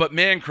 But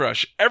Man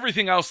Crush,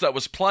 everything else that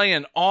was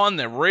playing on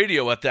the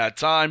radio at that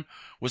time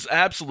was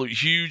absolutely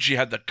huge. You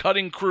had the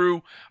Cutting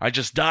Crew, I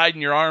Just Died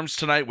in Your Arms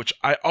Tonight, which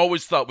I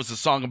always thought was a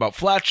song about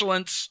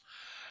flatulence.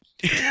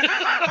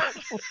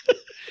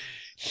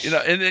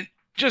 And then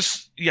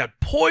just, you had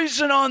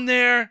Poison on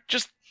there.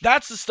 Just,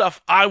 that's the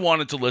stuff I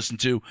wanted to listen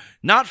to.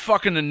 Not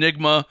fucking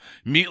Enigma,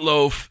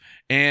 Meatloaf,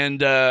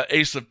 and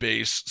Ace of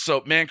Base.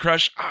 So, Man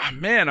Crush,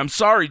 man, I'm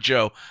sorry,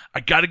 Joe. I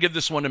got to give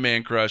this one to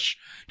Man Crush.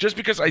 Just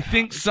because I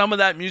think some of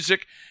that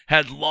music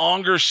had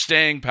longer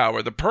staying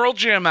power. The Pearl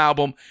Jam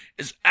album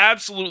is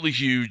absolutely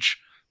huge.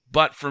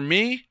 But for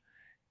me,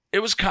 it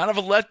was kind of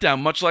a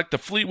letdown, much like the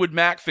Fleetwood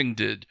Mac thing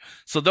did.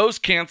 So those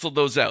canceled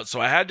those out. So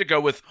I had to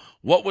go with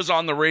what was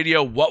on the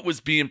radio, what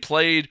was being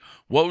played,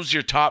 what was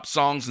your top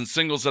songs and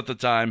singles at the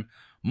time.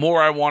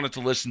 More I wanted to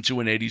listen to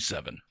in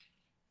 87.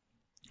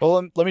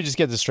 Well, let me just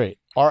get this straight.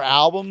 Our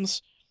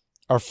albums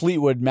are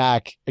Fleetwood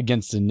Mac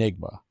against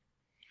Enigma.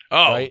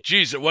 Oh, right?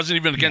 Geez, it wasn't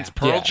even against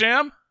Pearl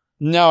Jam?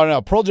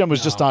 No. Pearl Jam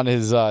was just on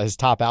his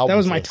top album. That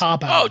was my list.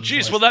 top album. Oh,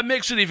 geez. Well, that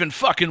makes it even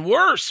fucking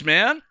worse,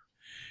 man.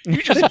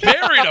 You just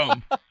buried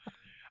him.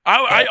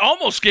 I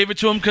almost gave it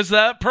to him because of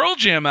that Pearl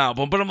Jam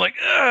album, but I'm like,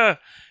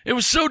 it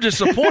was so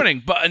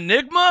disappointing. But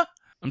Enigma?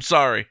 I'm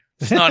sorry.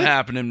 It's not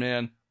happening,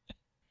 man.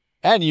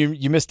 And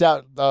you missed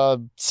out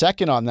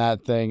second on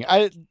that thing.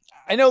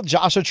 I know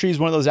Joshua Tree is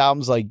one of those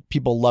albums like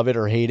people love it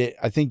or hate it.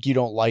 I think you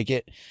don't like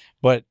it.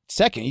 But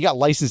second, you got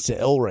License to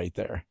Ill right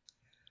there.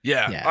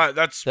 Yeah.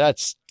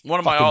 That's one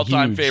of my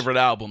all-time huge. favorite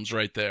albums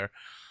right there.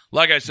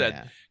 Like I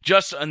said,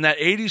 just in that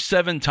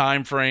 87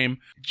 time frame,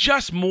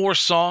 just more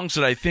songs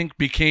that I think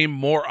became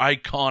more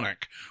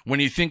iconic when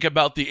you think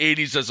about the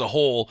 80s as a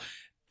whole.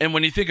 And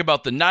when you think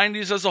about the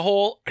 90s as a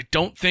whole, I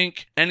don't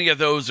think any of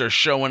those are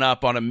showing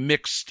up on a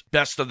mixed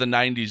best of the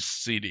 90s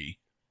CD.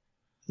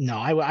 No,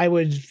 I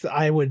would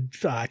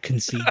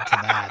concede to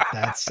that.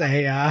 That's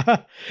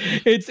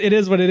it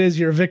is what it is.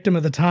 You're a victim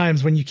of the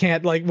times when you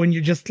can't, like, when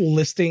you're just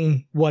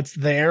listing what's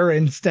there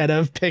instead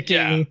of picking.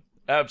 Yeah,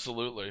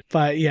 absolutely.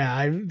 But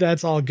yeah,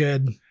 that's all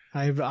good.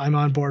 I'm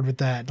on board with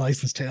that.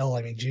 License to Ill.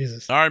 I mean,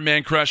 Jesus. All right,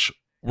 Man Crush,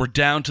 we're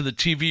down to the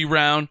TV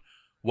round.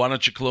 Why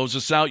don't you close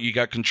us out? You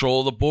got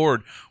control of the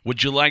board.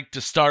 Would you like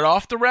to start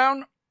off the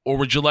round, or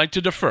would you like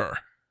to defer?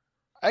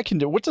 I can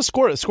do. What's the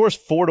score? The score's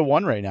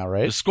 4-1 right now,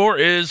 right? The score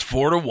is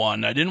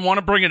 4-1. I didn't want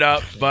to bring it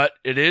up, but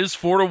it is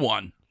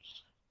 4-1.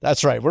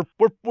 That's right.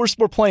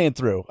 We're playing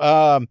through.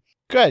 Go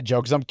ahead,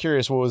 Joe, because I'm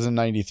curious what was in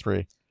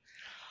 93.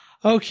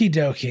 Okie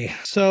dokie.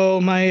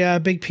 So my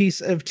big piece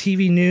of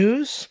TV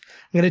news,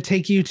 I'm going to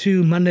take you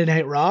to Monday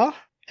Night Raw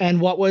and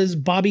what was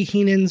Bobby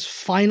Heenan's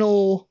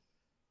final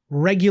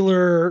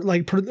regular,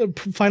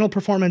 final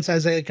performance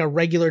as a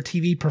regular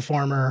TV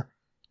performer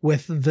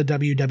with the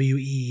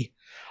WWE.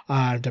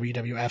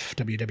 WWF,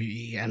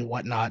 WWE, and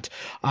whatnot,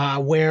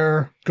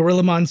 where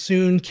Gorilla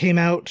Monsoon came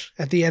out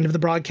at the end of the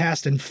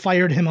broadcast and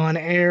fired him on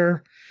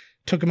air,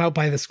 took him out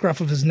by the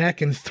scruff of his neck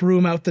and threw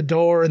him out the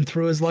door and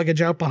threw his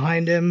luggage out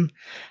behind him.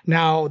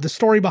 Now, the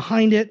story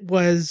behind it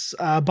was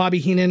Bobby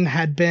Heenan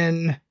had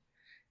been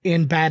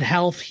in bad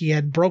health. He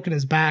had broken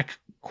his back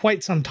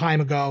quite some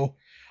time ago,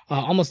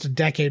 almost a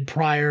decade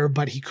prior,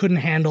 but he couldn't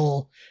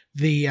handle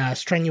the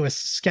strenuous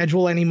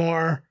schedule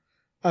anymore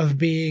of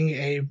being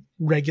a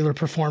regular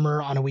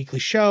performer on a weekly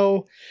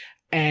show,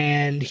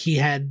 and he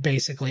had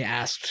basically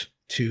asked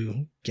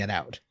to get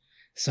out.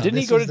 So didn't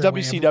he go to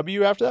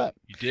WCW after that?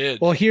 He did.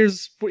 Well,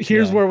 here's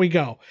where we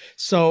go.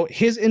 So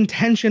his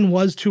intention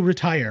was to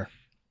retire.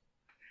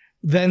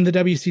 Then the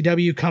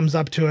WCW comes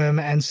up to him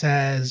and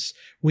says,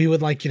 "We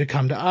would like you to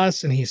come to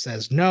us." And he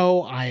says,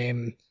 "No,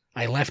 I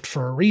left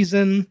for a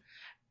reason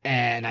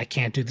and I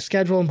can't do the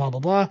schedule and blah, blah,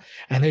 blah."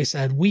 And they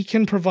said, "We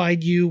can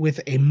provide you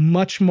with a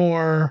much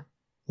more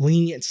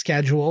lenient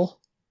schedule,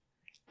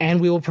 and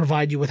we will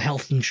provide you with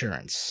health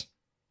insurance,"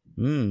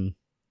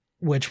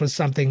 which was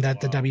something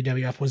that the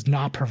WWF was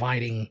not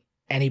providing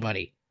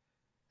anybody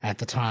at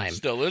the time.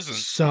 Still isn't.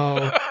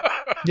 So,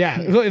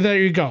 yeah, there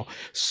you go.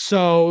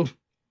 So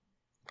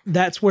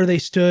that's where they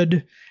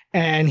stood,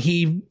 and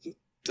he,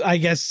 I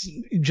guess,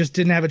 just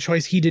didn't have a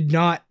choice. He did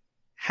not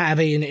have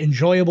an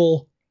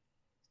enjoyable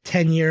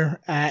tenure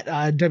at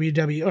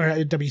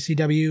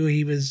WCW.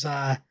 He was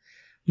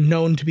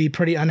known to be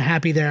pretty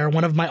unhappy there.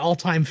 One of my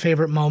all-time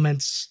favorite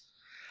moments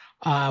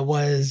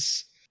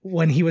was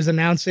when he was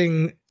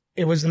announcing,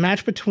 it was the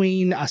match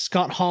between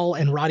Scott Hall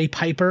and Roddy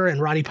Piper,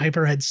 and Roddy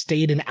Piper had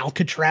stayed in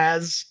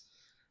Alcatraz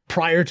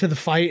prior to the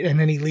fight, and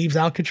then he leaves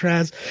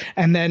Alcatraz,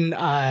 and then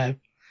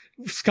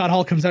Scott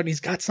Hall comes out and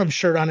he's got some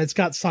shirt on, it's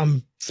got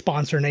some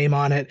sponsor name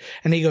on it,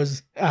 and he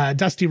goes,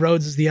 Dusty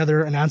Rhodes is the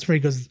other announcer, he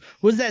goes,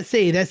 "What does that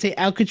say? That say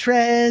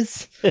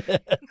Alcatraz?"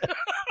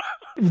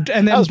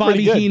 And then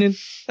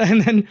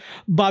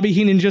Bobby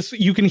Heenan, just,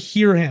 you can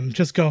hear him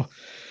just go,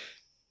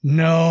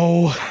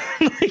 no.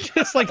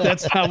 Just like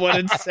that's not what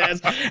it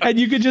says. And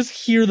you could just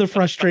hear the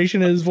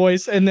frustration in his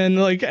voice, and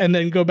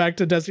then go back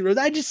to Dusty Rhodes.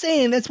 I'm just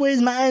saying that's where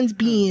his mind's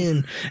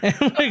being, and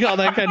like all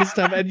that kind of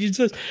stuff. And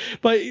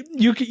but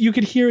you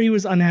could hear he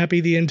was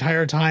unhappy the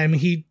entire time.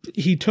 He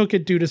took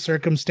it due to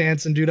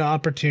circumstance and due to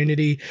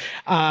opportunity.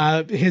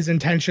 His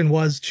intention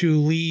was to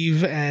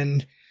leave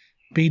and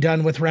be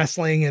done with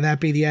wrestling, and that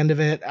be the end of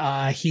it.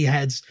 He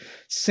had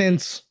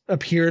since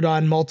appeared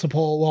on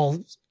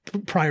multiple,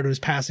 prior to his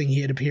passing,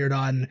 he had appeared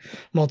on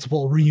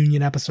multiple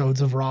reunion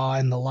episodes of Raw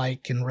and the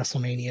like, and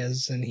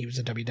WrestleManias, and he was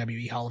a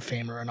WWE Hall of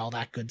Famer and all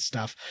that good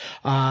stuff.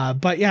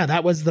 But yeah,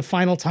 that was the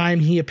final time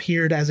he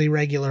appeared as a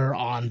regular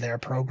on their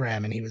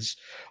program, and he was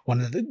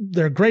one of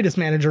their greatest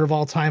manager of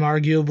all time,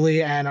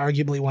 arguably, and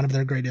arguably one of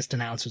their greatest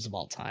announcers of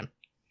all time.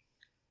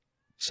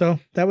 So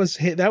that was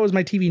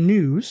my TV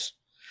news.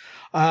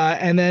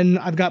 And then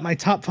I've got my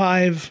top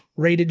 5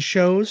 rated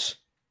shows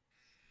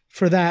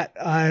for that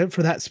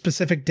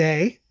specific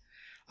day.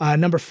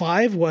 Number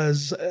 5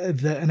 was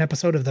an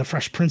episode of The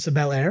Fresh Prince of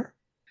Bel-Air.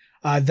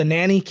 The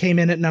Nanny came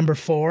in at number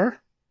 4,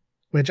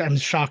 which I'm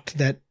shocked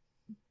that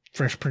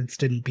Fresh Prince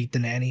didn't beat The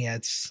Nanny.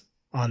 It's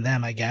on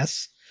them, I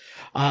guess.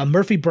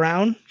 Murphy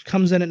Brown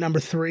comes in at number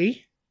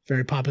 3.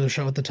 Very popular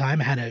show at the time.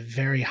 Had a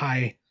very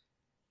high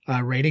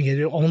rating.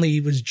 It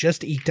only was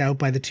just eked out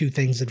by the 2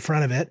 things in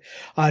front of it.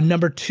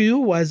 Number 2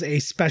 was a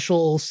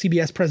special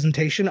CBS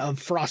presentation of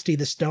Frosty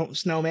the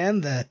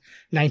Snowman, the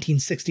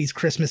 1960s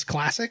Christmas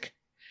classic.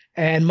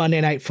 And Monday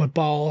Night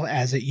Football,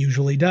 as it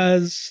usually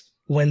does,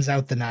 wins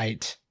out the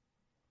night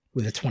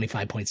with a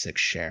 25.6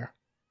 share.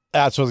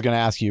 That's what I was going to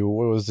ask you.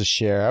 What was the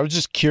share? I was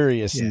just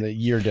curious in the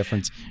year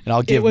difference, and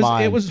I'll give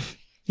mine. It was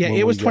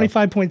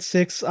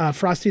 25.6.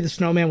 Frosty the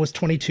Snowman was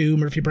 22.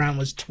 Murphy Brown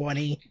was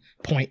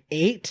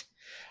 20.8.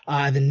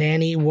 The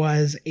Nanny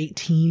was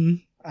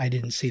 18. I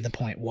didn't see the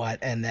point what.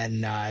 And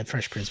then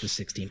Fresh Prince was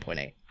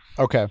 16.8.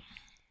 Okay.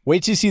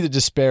 Wait till you see the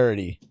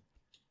disparity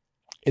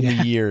in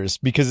the years,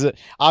 because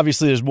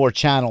obviously there's more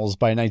channels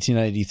by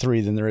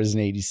 1993 than there is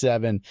in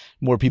 87.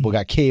 More people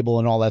got cable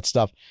and all that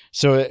stuff.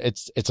 So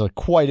it's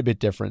quite a bit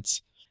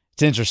difference.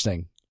 It's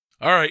interesting.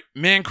 All right,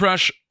 Man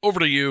Crush,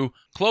 over to you.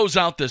 Close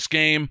out this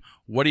game.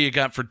 What do you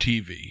got for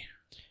TV?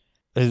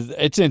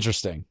 It's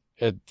interesting.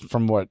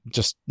 From what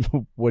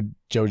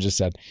Joe just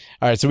said.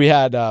 All right, so we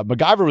had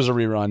MacGyver was a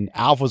rerun.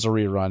 Alf was a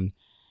rerun.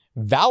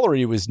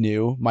 Valerie was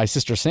new. My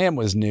Sister Sam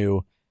was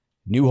new.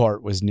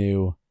 Newhart was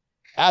new,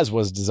 as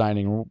was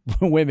Designing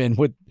Women.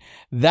 With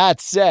that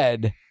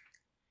said,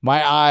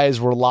 my eyes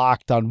were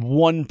locked on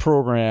one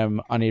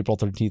program on April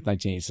 13th,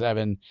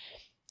 1987,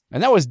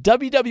 and that was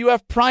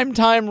WWF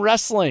Primetime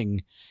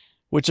Wrestling,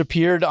 which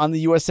appeared on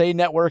the USA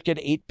Network at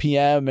 8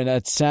 p.m., and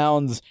it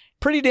sounds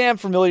pretty damn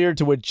familiar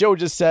to what Joe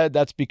just said.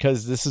 That's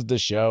because this is the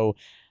show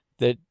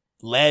that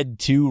led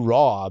to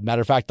Raw.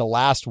 Matter of fact, the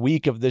last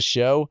week of this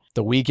show,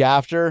 the week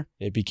after,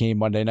 it became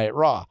Monday Night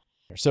Raw.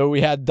 So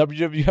we had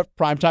WWF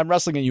Primetime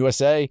Wrestling in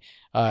USA.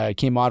 It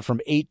came on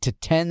from 8 to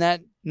 10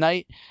 that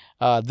night.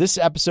 This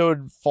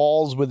episode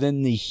falls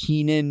within the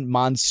Heenan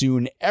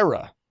Monsoon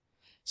era.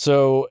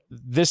 So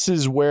this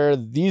is where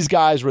these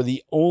guys were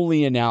the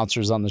only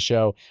announcers on the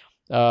show.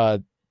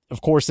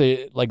 Of course,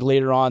 they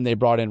later on they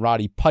brought in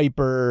Roddy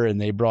Piper, and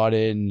they brought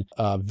in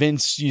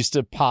Vince used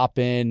to pop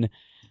in,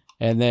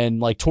 and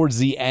then towards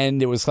the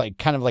end it was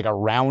kind of like a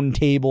round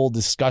table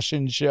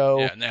discussion show.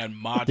 Yeah, and they had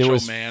Macho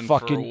Man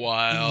for a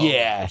while.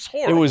 Yeah,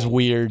 it was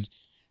weird.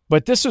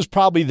 But this was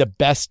probably the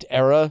best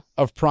era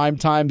of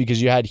primetime because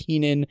you had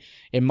Heenan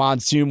and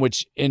Monsoon,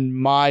 which in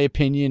my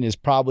opinion is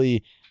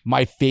probably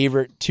my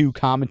favorite 2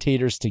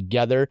 commentators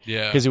together.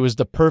 Yeah, because it was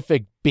the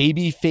perfect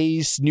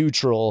babyface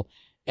neutral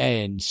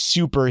and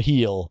super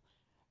heel,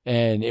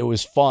 and it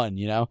was fun,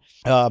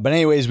 but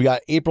anyways, we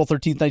got April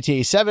 13th,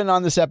 1987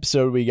 on this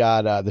episode. We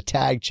got the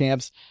tag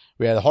champs.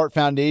 We had the Hart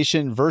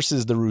Foundation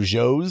versus the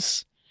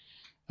Rougeaus.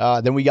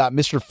 Then we got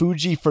Mr.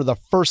 Fuji for the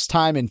first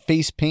time in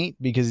face paint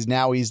because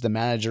now he's the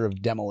manager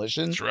of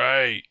Demolition. That's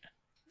right.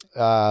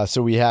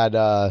 So we had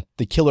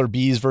the Killer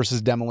Bees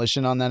versus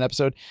Demolition on that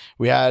episode.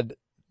 We had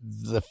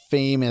the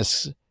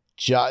famous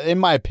in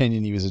my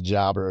opinion, he was a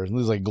jobber. He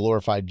was like a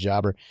glorified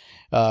jobber.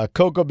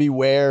 Coco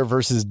Beware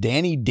versus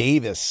Danny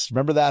Davis.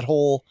 Remember that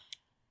whole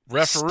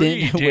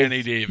referee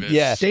Danny Davis?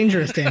 Yeah.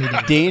 Dangerous Danny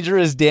Davis.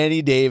 Dangerous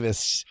Danny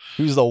Davis.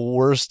 He was the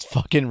worst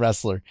fucking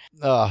wrestler.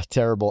 Oh,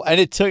 terrible.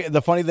 And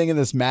the funny thing in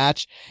this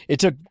match,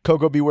 it took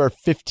Coco Beware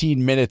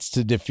 15 minutes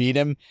to defeat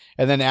him.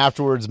 And then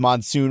afterwards,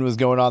 Monsoon was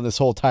going on this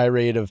whole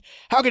tirade of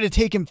how could it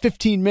take him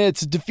 15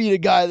 minutes to defeat a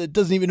guy that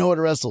doesn't even know how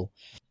to wrestle?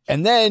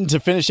 And then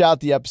to finish out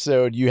the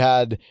episode, you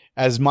had,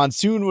 as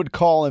Monsoon would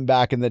call him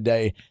back in the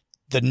day,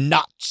 the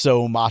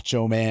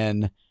not-so-macho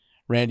man,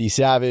 Randy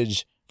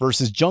Savage,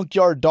 versus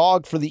Junkyard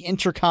Dog for the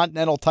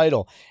Intercontinental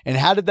title. And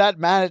how did that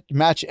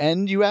match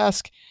end, you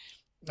ask?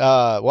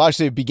 Well,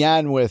 actually, it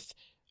began with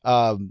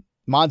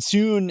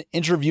Monsoon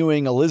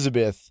interviewing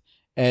Elizabeth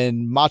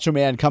and Macho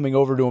Man coming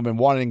over to him and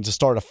wanting to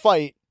start a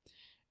fight.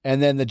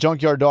 And then the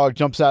Junkyard Dog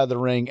jumps out of the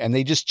ring, and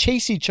they just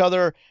chase each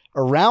other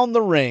around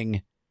the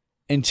ring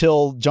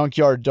until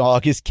Junkyard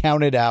Dog is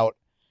counted out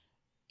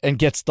and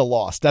gets the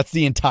loss. That's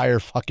the entire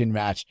fucking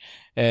match.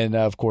 And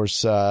of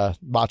course,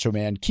 Macho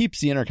Man keeps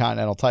the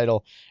Intercontinental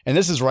title. And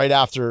this is right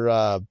after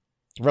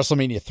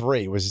WrestleMania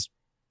 3. It was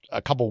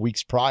a couple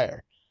weeks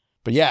prior.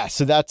 But yeah,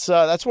 so that's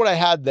what I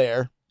had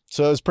there.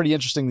 So it was pretty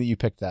interesting that you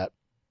picked that.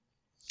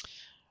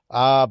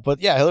 But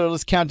yeah,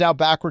 let's count down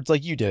backwards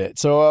like you did it.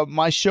 So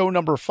my show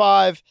number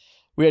 5,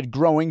 we had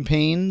Growing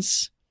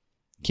Pains.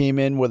 Came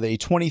in with a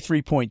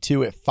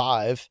 23.2 at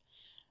 5.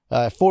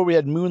 4, we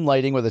had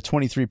Moonlighting with a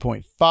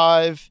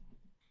 23.5.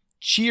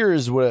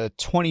 Cheers with a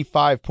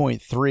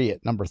 25.3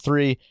 at number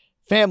 3.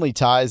 Family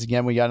Ties,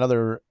 again, we got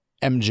another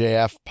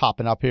MJF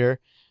popping up here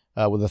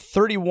with a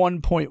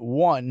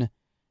 31.1.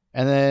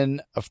 And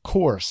then, of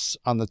course,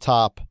 on the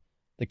top,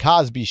 The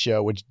Cosby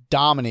Show, which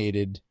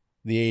dominated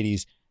the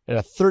 80s at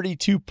a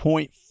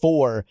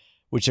 32.4,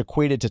 which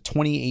equated to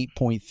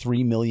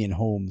 28.3 million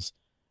homes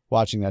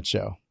watching that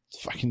show.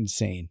 It's fucking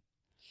insane.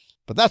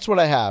 But that's what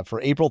I have for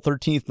April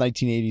 13th,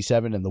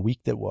 1987, and the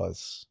week that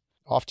was.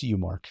 Off to you,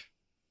 Mark.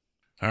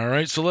 All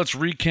right, so let's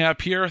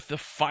recap here. The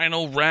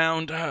final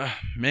round.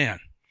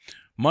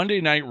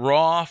 Monday Night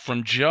Raw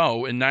from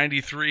Joe in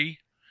 93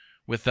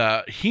 with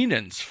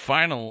Heenan's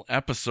final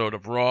episode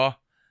of Raw.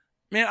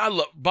 Man, I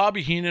love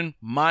Bobby Heenan,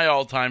 my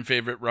all-time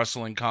favorite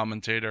wrestling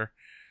commentator.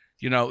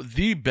 You know,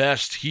 the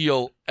best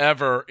heel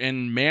ever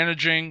in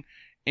managing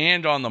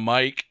and on the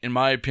mic, in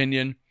my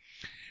opinion.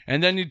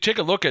 And then you take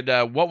a look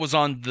at what was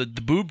on the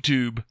boob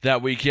tube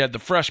that week. You had the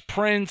Fresh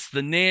Prince,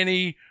 the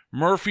Nanny,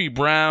 Murphy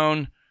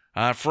Brown,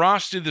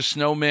 Frosty the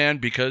Snowman,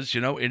 because,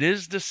 you know, it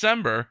is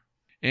December.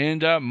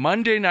 And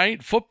Monday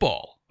Night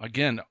Football,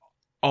 again,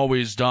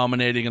 always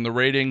dominating in the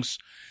ratings.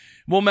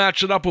 We'll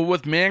match it up with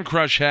what Man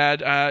Crush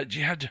had.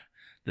 You had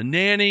the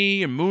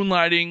Nanny and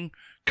Moonlighting,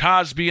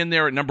 Cosby in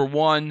there at number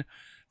 1.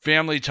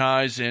 Family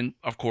Ties, and,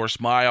 of course,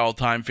 my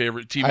all-time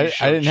favorite TV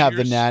show. I didn't have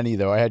the Cheers. Nanny,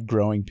 though. I had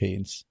Growing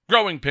Pains.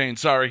 Growing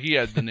Pains, sorry. He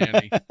had the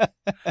Nanny.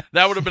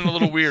 That would have been a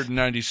little weird in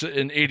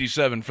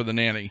 87 for the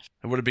Nanny.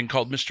 It would have been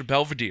called Mr.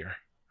 Belvedere.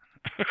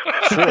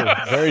 True.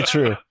 Very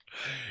true.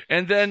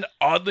 And then,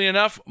 oddly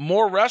enough,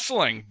 more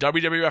wrestling.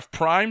 WWF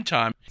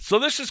Primetime. So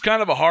this is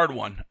kind of a hard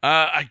one.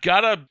 I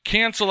got to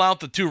cancel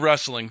out the 2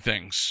 wrestling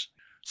things.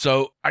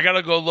 So I got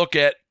to go look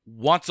at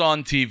what's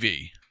on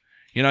TV.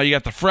 You know, you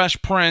got the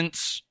Fresh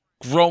Prince,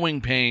 Growing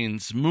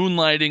Pains,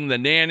 Moonlighting, The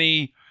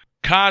Nanny,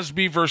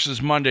 Cosby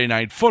versus Monday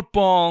Night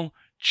Football,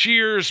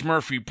 Cheers,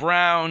 Murphy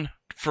Brown.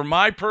 For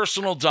my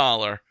personal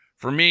dollar,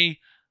 for me,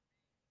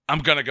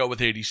 I'm going to go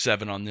with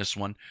 87 on this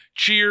one.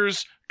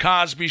 Cheers,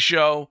 Cosby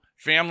Show,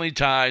 Family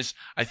Ties.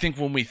 I think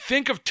when we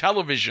think of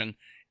television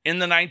in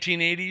the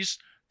 1980s,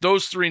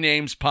 those 3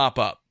 names pop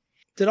up.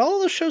 Did all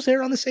of those shows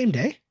air on the same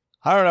day?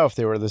 I don't know if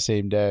they were the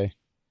same day.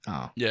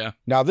 Oh. Yeah.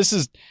 Now,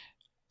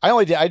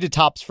 I did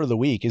tops for the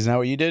week. Isn't that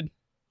what you did?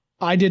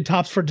 I did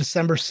tops for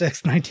December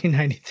 6th,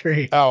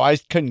 1993. Oh, I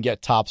couldn't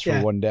get tops for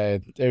Yeah. one day.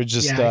 It was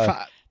just,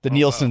 Yeah, the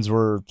Nielsen's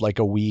were like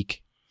a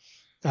week.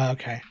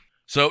 Okay.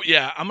 So,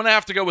 yeah, I'm going to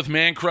have to go with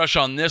Man Crush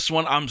on this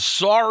one. I'm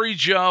sorry,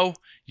 Joe.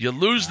 You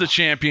lose the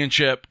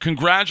championship.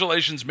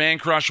 Congratulations, Man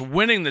Crush,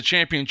 winning the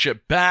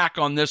championship back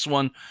on this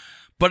one.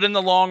 But in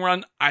the long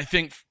run, I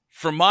think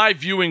for my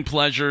viewing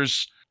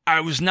pleasures, I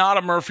was not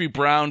a Murphy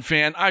Brown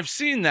fan. I've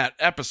seen that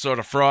episode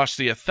of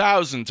Frosty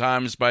 1,000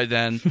 times by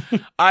then.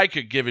 I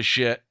could give a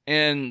shit.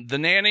 And The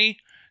Nanny?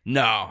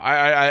 No,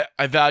 I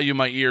value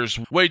my ears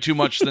way too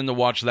much than to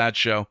watch that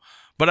show.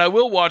 But I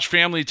will watch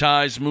Family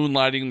Ties,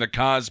 Moonlighting, The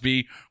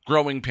Cosby,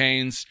 Growing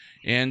Pains,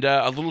 and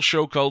a little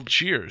show called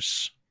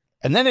Cheers.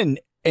 And then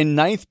in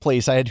 9th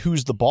place, I had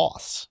Who's the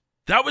Boss.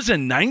 That was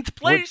in 9th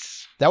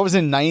place? That was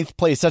in 9th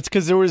place. That's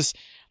because there was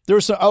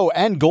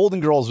and Golden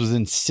Girls was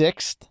in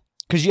 6th.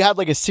 Because you had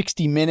like a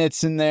 60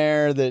 Minutes in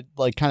there that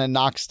like kind of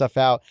knocked stuff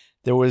out.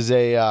 There was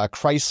a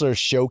Chrysler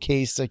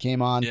Showcase that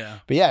came on. Yeah.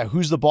 But yeah,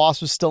 Who's the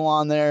Boss was still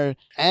on there,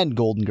 and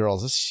Golden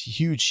Girls. That's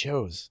huge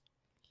shows.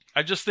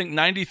 I just think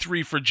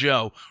 93 for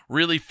Joe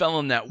really fell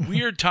in that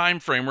weird time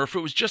frame where if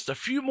it was just a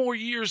few more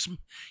years,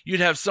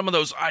 you'd have some of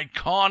those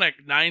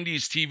iconic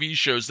 90s TV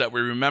shows that we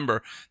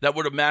remember that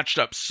would have matched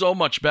up so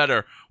much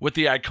better with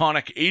the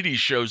iconic 80s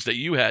shows that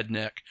you had,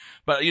 Nick.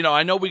 But, you know,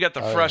 I know we got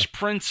the Fresh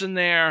Prince in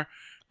there.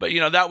 But, you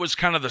know, that was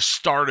kind of the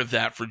start of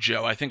that for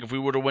Joe. I think if we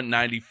would have went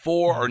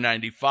 94 or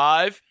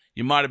 95,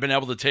 you might have been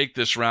able to take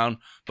this round.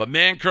 But,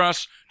 Man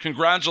Crush,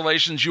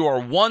 congratulations. You are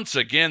once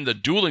again the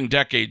Dueling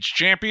Decades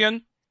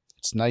champion.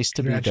 It's nice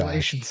to be back.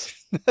 Congratulations.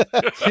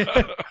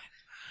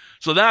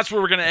 So that's where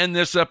we're going to end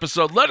this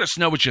episode. Let us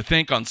know what you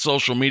think on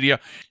social media.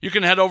 You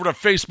can head over to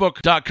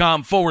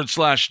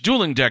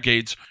facebook.com/Dueling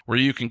Decades, where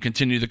you can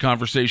continue the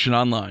conversation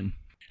online.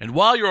 And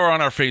while you're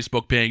on our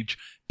Facebook page,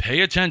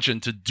 pay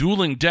attention to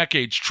Dueling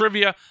Decades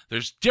trivia.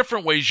 There's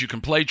different ways you can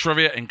play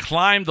trivia and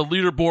climb the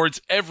leaderboards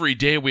every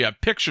day. We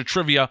have picture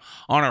trivia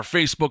on our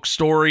Facebook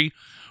story.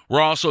 We're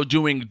also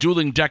doing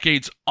Dueling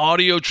Decades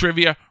audio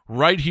trivia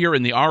right here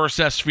in the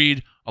RSS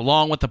feed,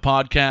 along with the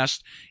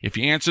podcast. If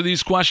you answer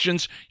these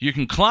questions, you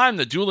can climb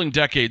the Dueling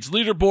Decades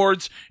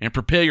leaderboards and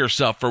prepare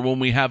yourself for when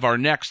we have our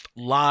next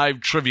live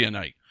trivia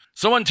night.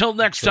 So until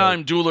next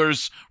time,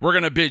 Duelers, we're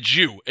going to bid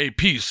you a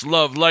peace,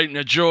 love, light, and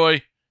a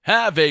joy.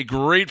 Have a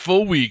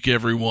grateful week,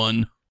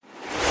 everyone.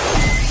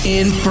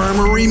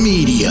 Infirmary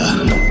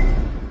Media.